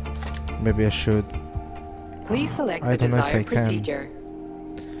 Maybe I should. Please select I the don't know if I desired can. procedure.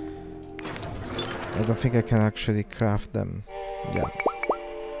 I don't think I can actually craft them. Yeah.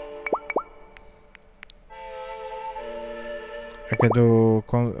 I can do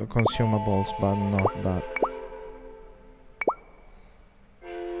consumables, but not that.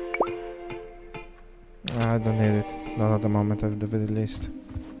 I don't need it. Not at the moment, at the very least.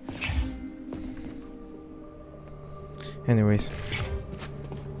 Anyways.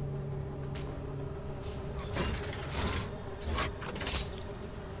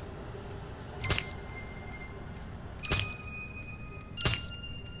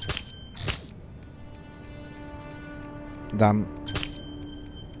 Damn.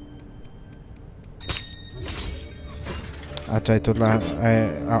 I tried to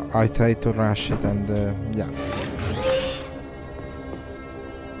I tried to rush it, and yeah.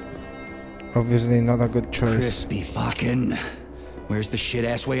 Obviously not a good choice. Crispy fucking. Where's the shit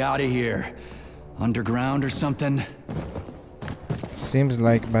ass way out of here? Underground or something? Seems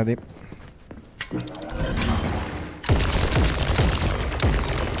like, buddy.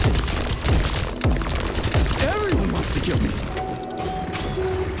 Everyone wants to kill me.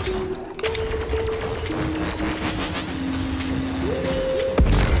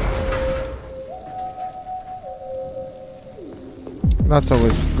 That's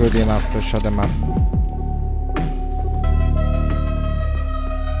always good enough to shut them up.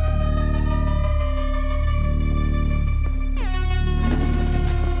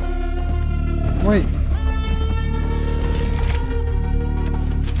 Wait.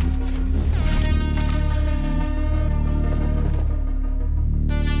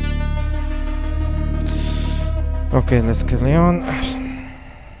 Okay, let's carry on.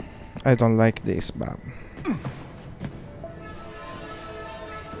 I don't like this, but...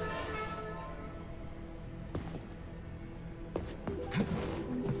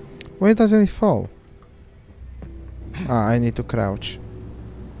 Why doesn't it fall? Ah, I need to crouch.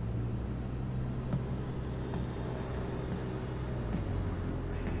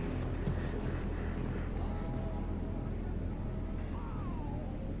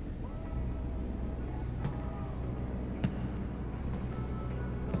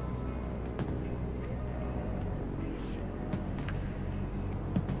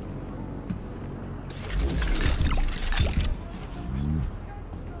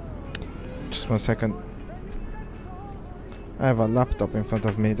 Just 1 second. I have a laptop in front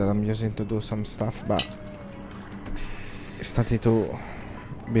of me that I'm using to do some stuff, but started to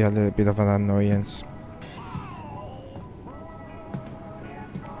be a little bit of an annoyance.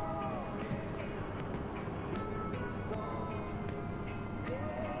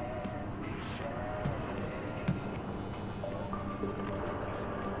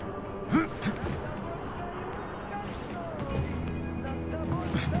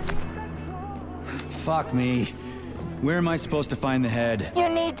 Fuck me. Where am I supposed to find the head? You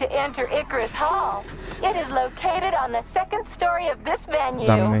need to enter Icarus Hall. It is located on the second story of this venue.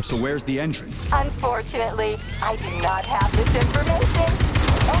 Damn it. So where's the entrance? Unfortunately, I do not have this information.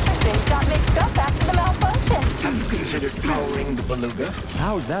 Everything got mixed up after the malfunction. Have you considered powering the beluga?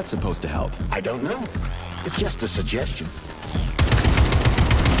 How is that supposed to help? I don't know. It's just a suggestion.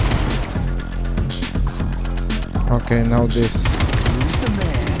 Okay, now this. Who's the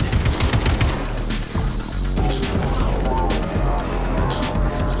man?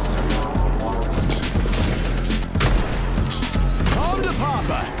 Home to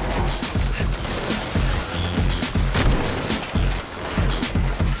Papa!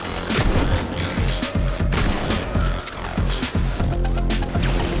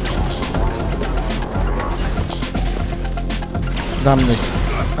 Damn it.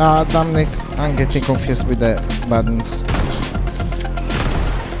 Ah, damn it. I'm getting confused with the buttons.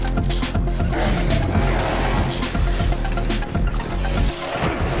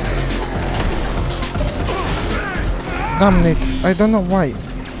 Damn it. I don't know why.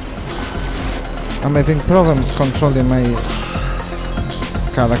 I'm having problems controlling my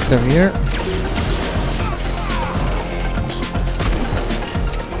character here.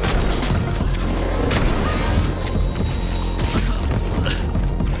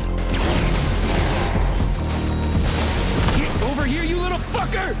 Over here, you little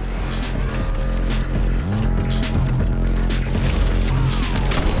fucker!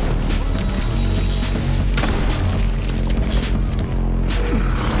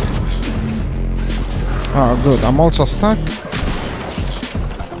 Oh, good. I'm also stuck.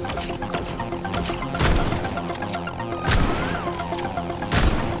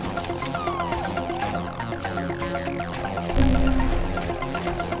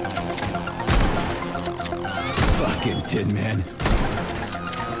 Fucking Tin Man.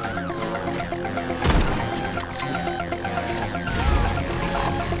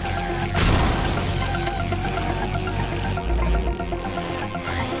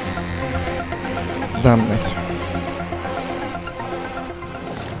 Damn it.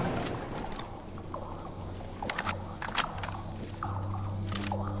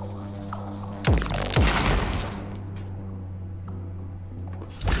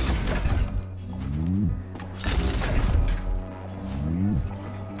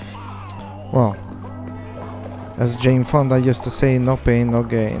 Well, as Jane Fonda used to say, no pain, no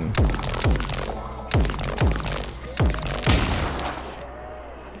gain.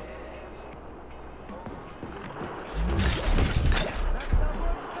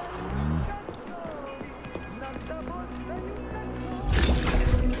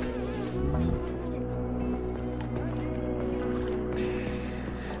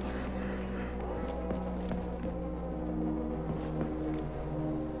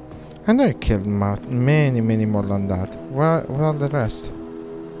 And I killed many more than that. Where are the rest?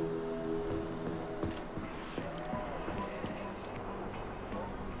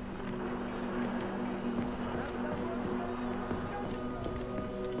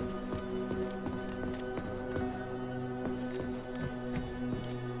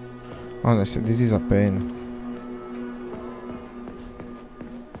 Honestly, this is a pain.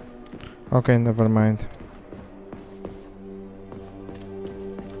 Okay, never mind.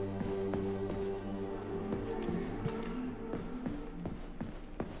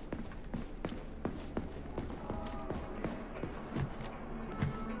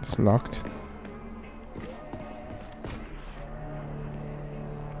 It's locked.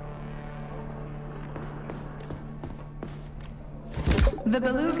 The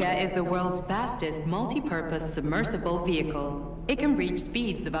Beluga is the world's fastest multi-purpose submersible vehicle. It can reach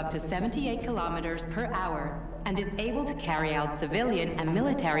speeds of up to 78 kilometers per hour and is able to carry out civilian and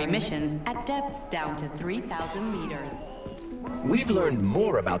military missions at depths down to 3,000 meters. We've learned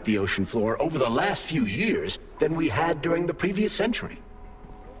more about the ocean floor over the last few years than we had during the previous century.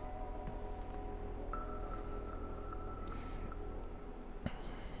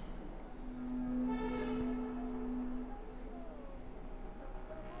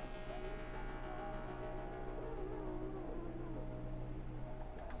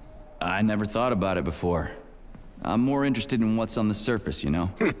 I never thought about it before. I'm more interested in what's on the surface, you know?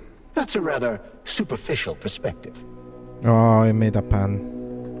 That's a rather superficial perspective. Oh, I made a pan.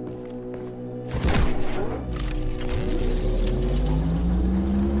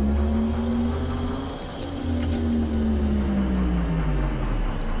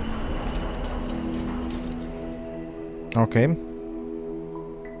 Okay.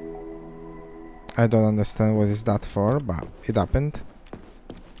 I don't understand what is that for, but it happened.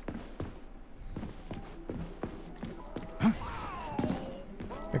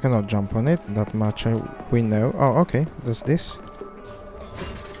 I cannot jump on it, that much we know. Oh, okay, there's this.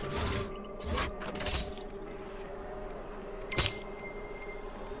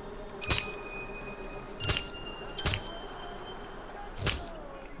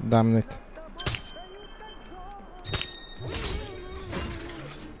 Damn it.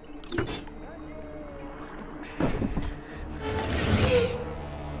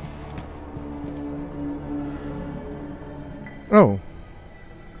 Oh.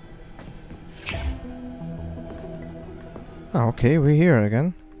 Ah, okay, we're here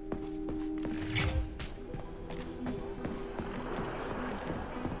again.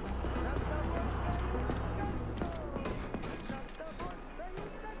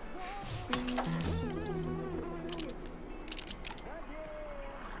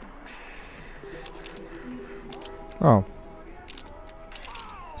 Oh.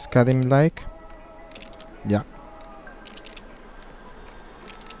 Scadim like? Yeah.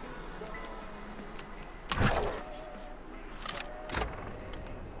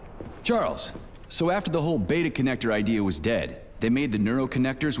 Charles, so after the whole beta connector idea was dead, they made the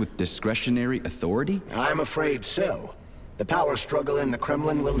neuroconnectors with discretionary authority? I'm afraid so. The power struggle in the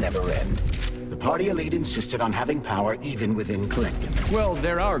Kremlin will never end. The party elite insisted on having power even within Collective. Well,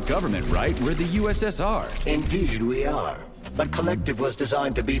 they're our government, right? We're the USSR. Indeed we are. But Collective was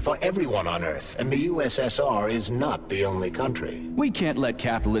designed to be for everyone on Earth, and the USSR is not the only country. We can't let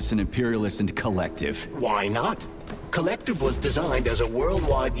capitalists and imperialists into Collective. Why not? Collective was designed as a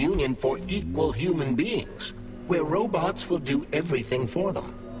worldwide union for equal human beings, where robots will do everything for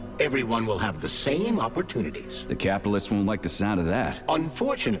them. Everyone will have the same opportunities. The capitalists won't like the sound of that.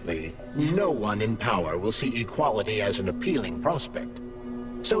 Unfortunately, no one in power will see equality as an appealing prospect.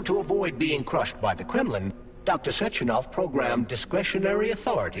 So to avoid being crushed by the Kremlin, Dr. Sechenov programmed discretionary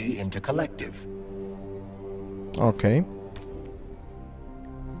authority into Collective. Okay.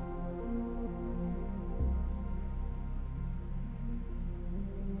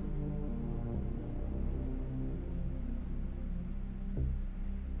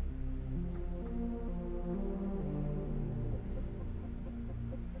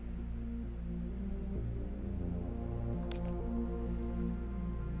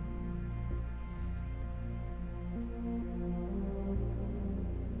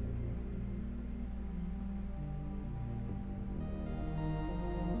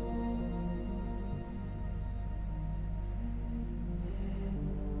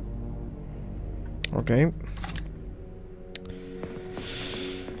 Okay.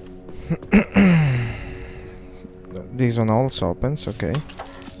 This one also opens, okay.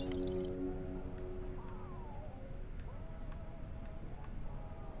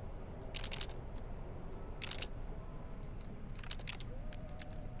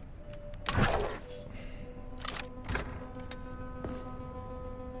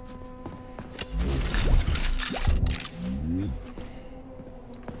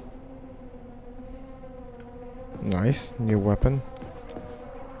 Nice, new weapon.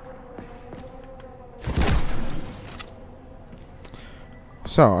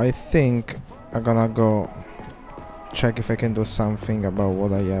 So, I think I'm gonna go check if I can do something about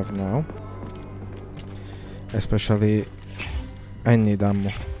what I have now. Especially, I need ammo.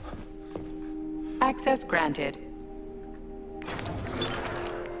 Access granted.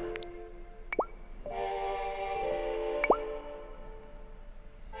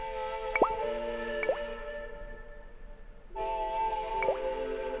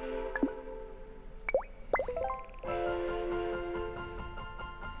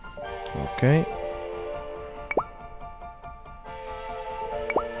 Okay.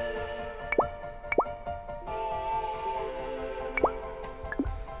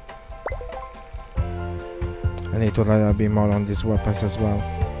 I need to learn a bit more on these weapons as well.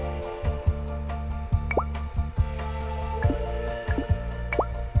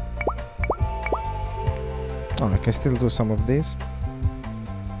 Oh, I can still do some of these.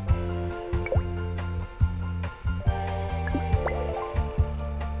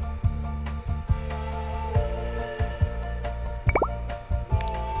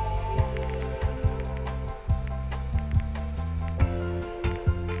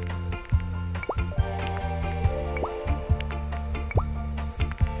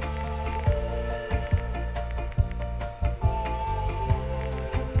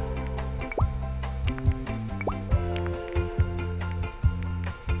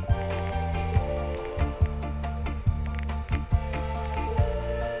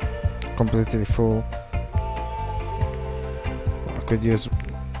 Completely full. could use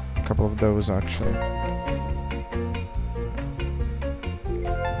a couple of those actually.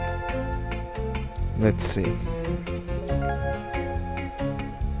 Let's see.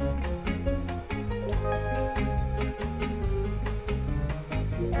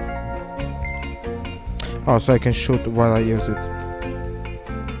 Oh, so I can shoot while I use it.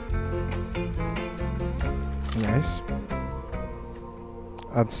 Nice.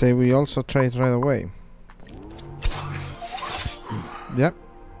 I'd say we also try it right away. Yep,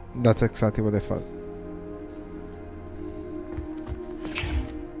 that's exactly what I thought.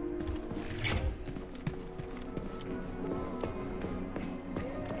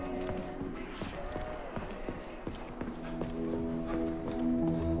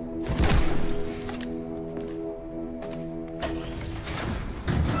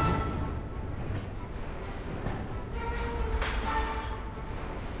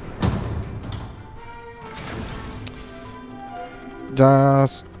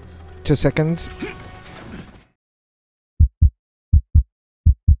 Just 2 seconds.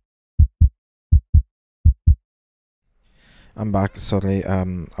 I'm back. Sorry, I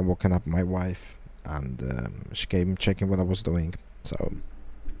woken up my wife and she came checking what I was doing, so I'm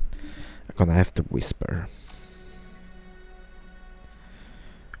gonna have to whisper.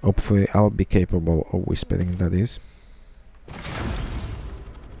 Hopefully I'll be capable of whispering, that is.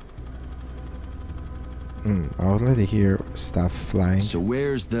 I already hear stuff flying. So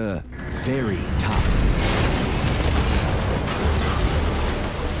where's the very top?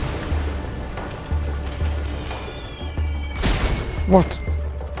 What?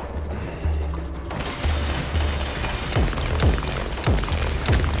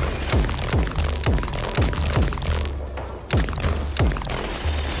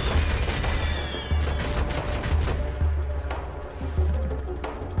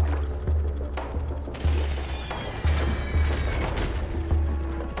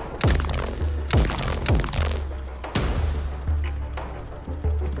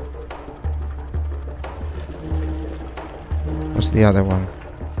 What's the other one?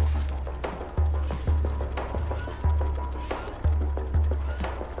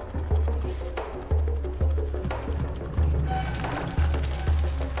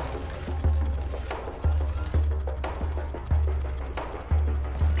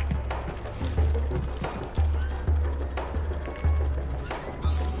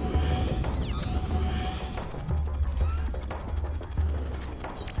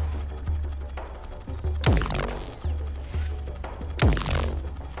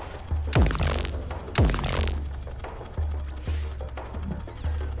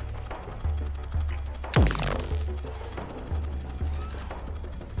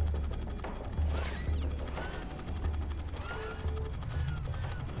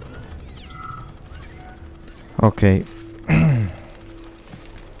 Okay.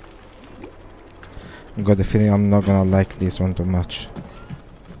 Got the feeling I'm not gonna like this one too much.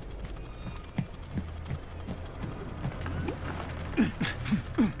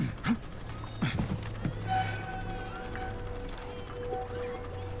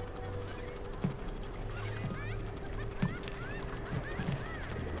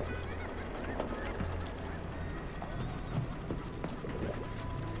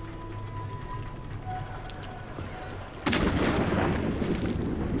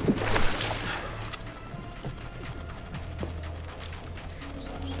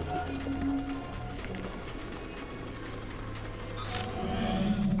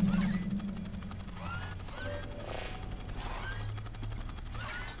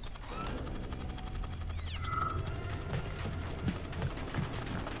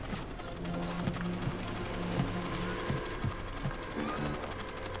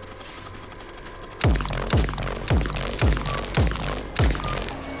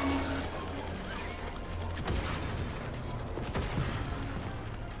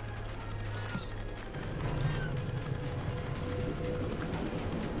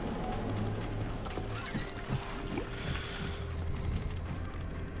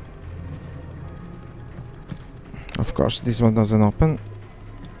 Of course, this one doesn't open.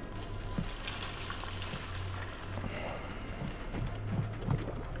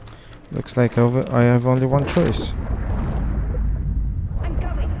 Looks like I have only one choice. I'm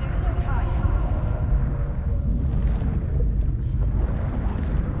going. There's no time.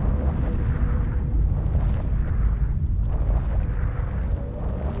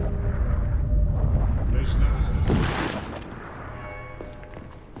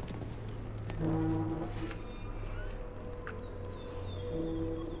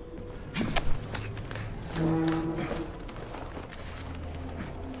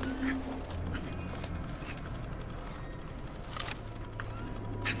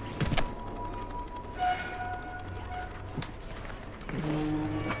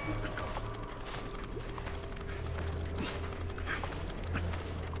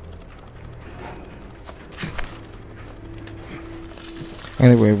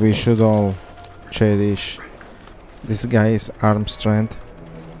 Anyway, we should all cherish this guy's arm strength.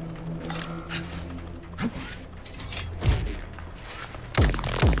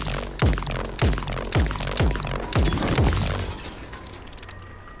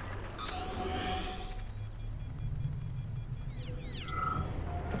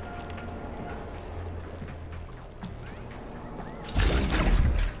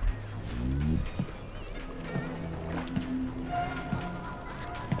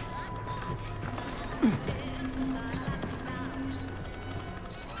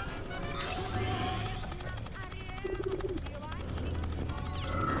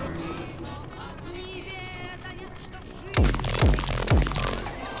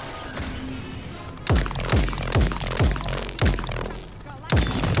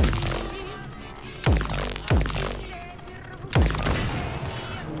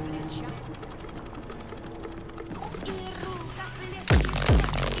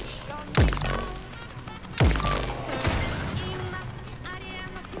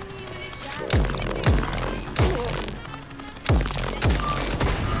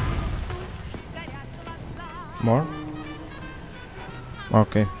 More?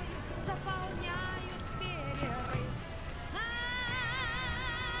 Okay.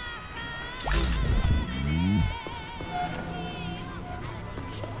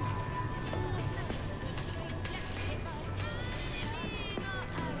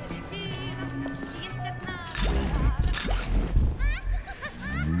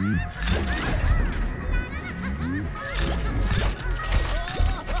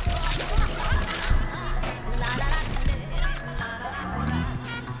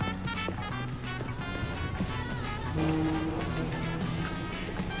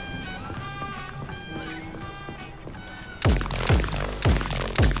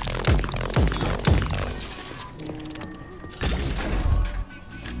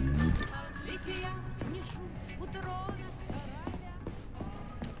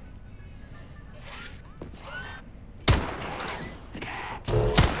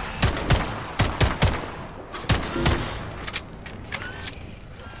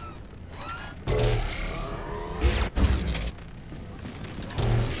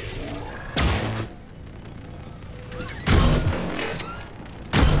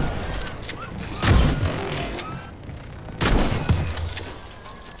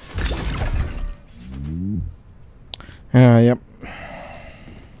 Yep.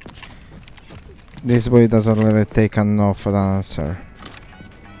 This boy doesn't really take a no for an answer.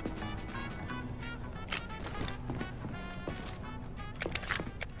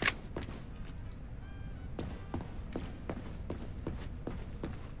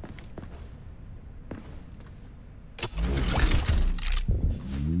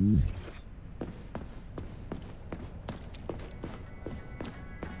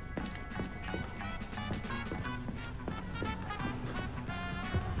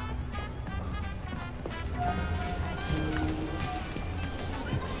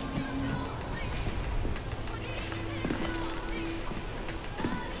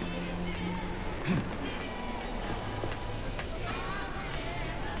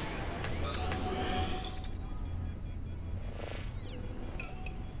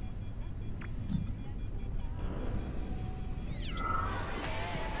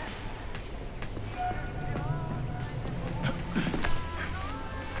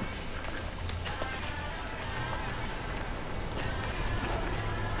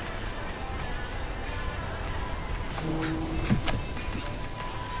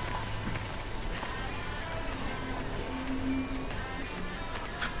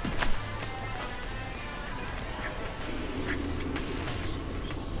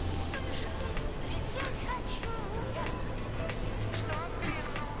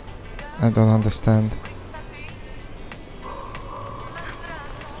 I don't understand.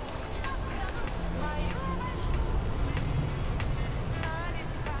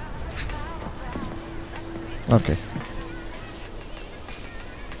 Okay.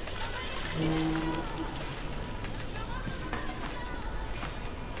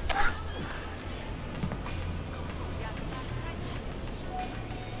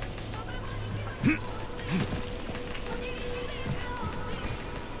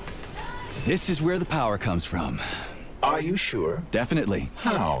 This is where the power comes from. Are you sure? Definitely.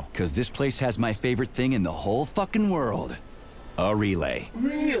 How? Because this place has my favorite thing in the whole fucking world. A relay.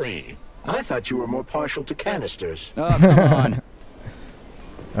 Really? I thought you were more partial to canisters. Oh, come on.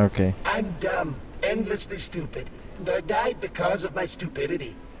 Okay. I'm dumb, endlessly stupid, and I died because of my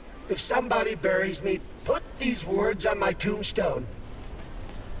stupidity. If somebody buries me, put these words on my tombstone.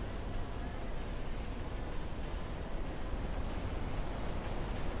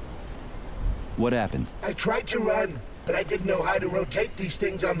 What happened? I tried to run, but I didn't know how to rotate these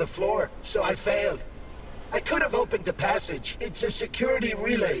things on the floor, so I failed. I could have opened the passage. It's a security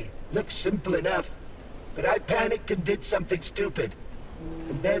relay. Looks simple enough. But I panicked and did something stupid.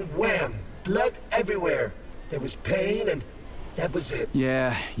 And then wham! Blood everywhere. There was pain and that was it.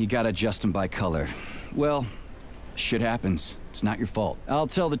 Yeah, you gotta adjust them by color. Well, shit happens. It's not your fault. I'll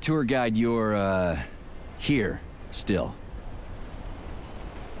tell the tour guide you're, here, still.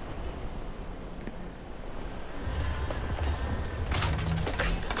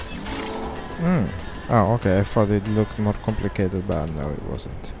 Oh, okay, I thought it looked more complicated, but no, it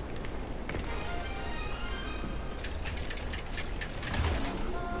wasn't.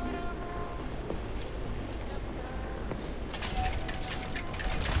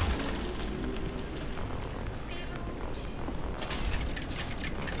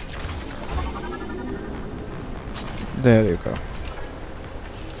 There you go.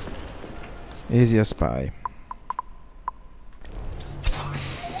 Easy as pie.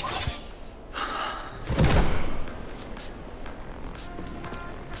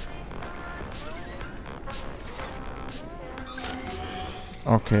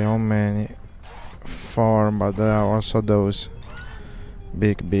 Okay, how many? 4, but there are also those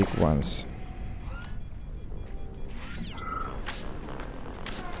big ones.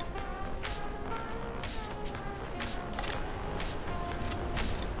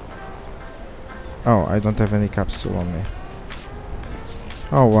 Oh, I don't have any capsule on me.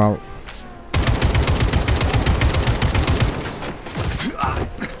 Oh well.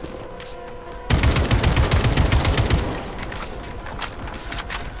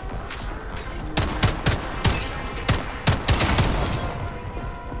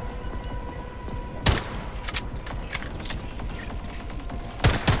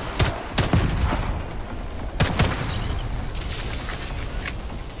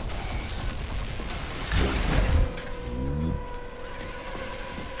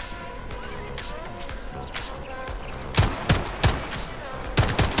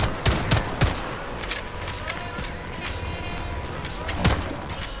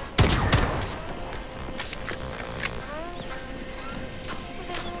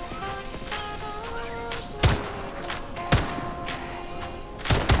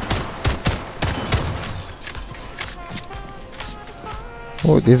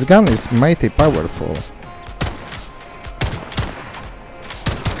 Oh, this gun is mighty powerful.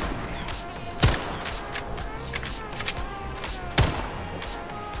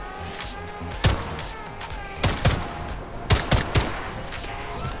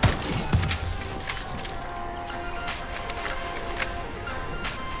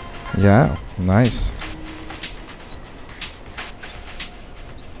 Yeah, nice.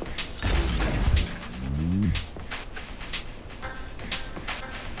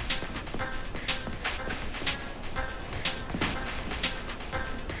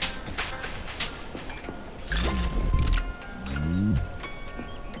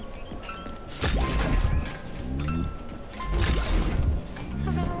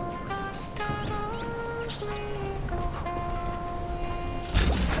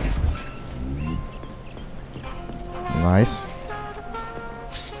 Nice.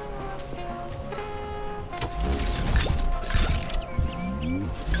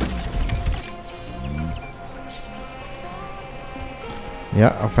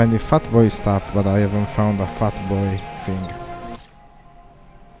 Yeah, I find the fat boy stuff, but I haven't found a fat boy thing.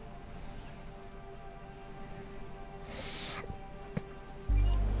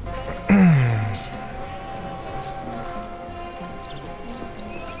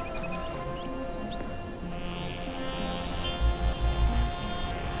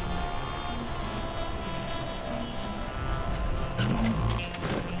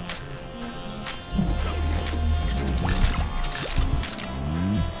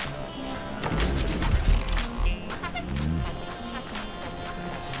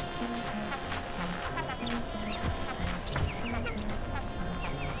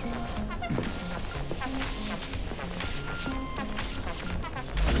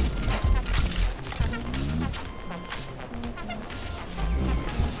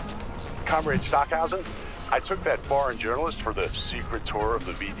 Comrade Stockhausen, I took that foreign journalist for the secret tour of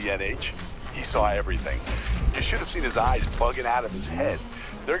the VDNH. He saw everything. You should have seen his eyes bugging out of his head.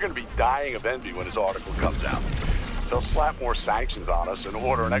 They're going to be dying of envy when his article comes out. They'll slap more sanctions on us and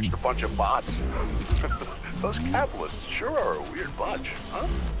order an extra bunch of bots. Those capitalists sure are a weird bunch, huh?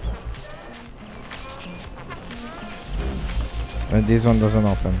 And this one doesn't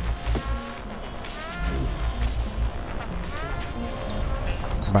open.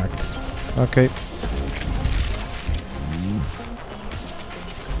 Backed. Okay.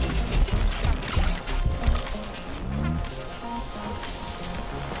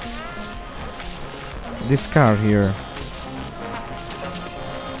 This car here,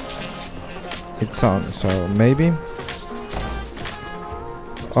 it's on, so maybe.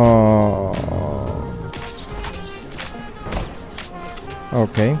 Oh,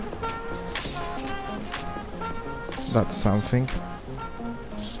 okay, that's something.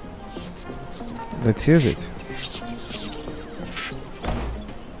 Let's use it.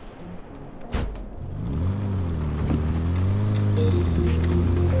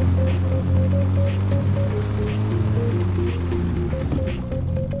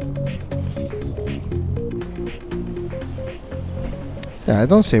 Yeah, I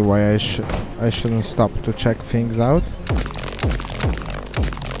don't see why I shouldn't stop to check things out.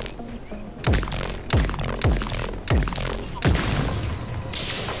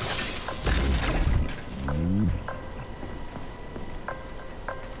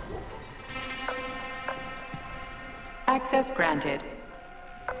 Access granted.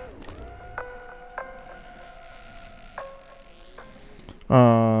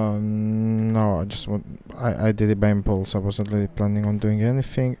 No, I did it by impulse. I wasn't really planning on doing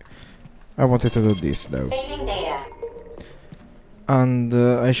anything. I wanted to do this though. Saving data. And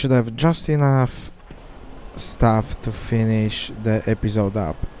I should have just enough stuff to finish the episode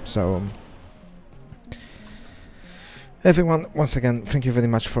up. So everyone, once again, thank you very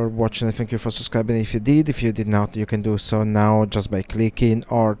much for watching and thank you for subscribing if you did. If you did not, you can do so now just by clicking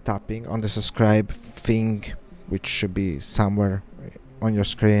or tapping on the subscribe thing, which should be somewhere on your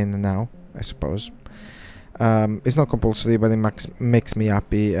screen now, I suppose. It's not compulsory, but it makes me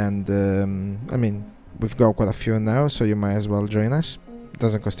happy, and I mean, we've got quite a few now, so you might as well join us.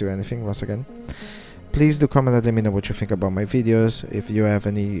 Doesn't cost you anything, once again. Please do comment and let me know what you think about my videos. If you have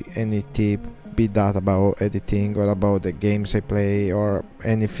any tip, be that about editing or about the games I play or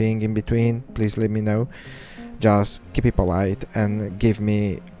anything in between, please let me know. Just keep it polite and give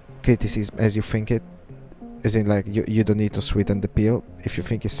me criticism as you think it. As in, like, you don't need to sweeten the pill. If you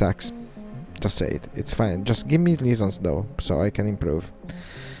think it sucks, just say it. It's fine. Just give me reasons though, so I can improve.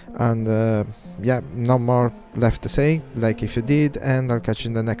 And yeah, no more left to say. Like if you did, and I'll catch you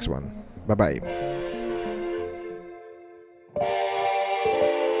in the next one. Bye bye.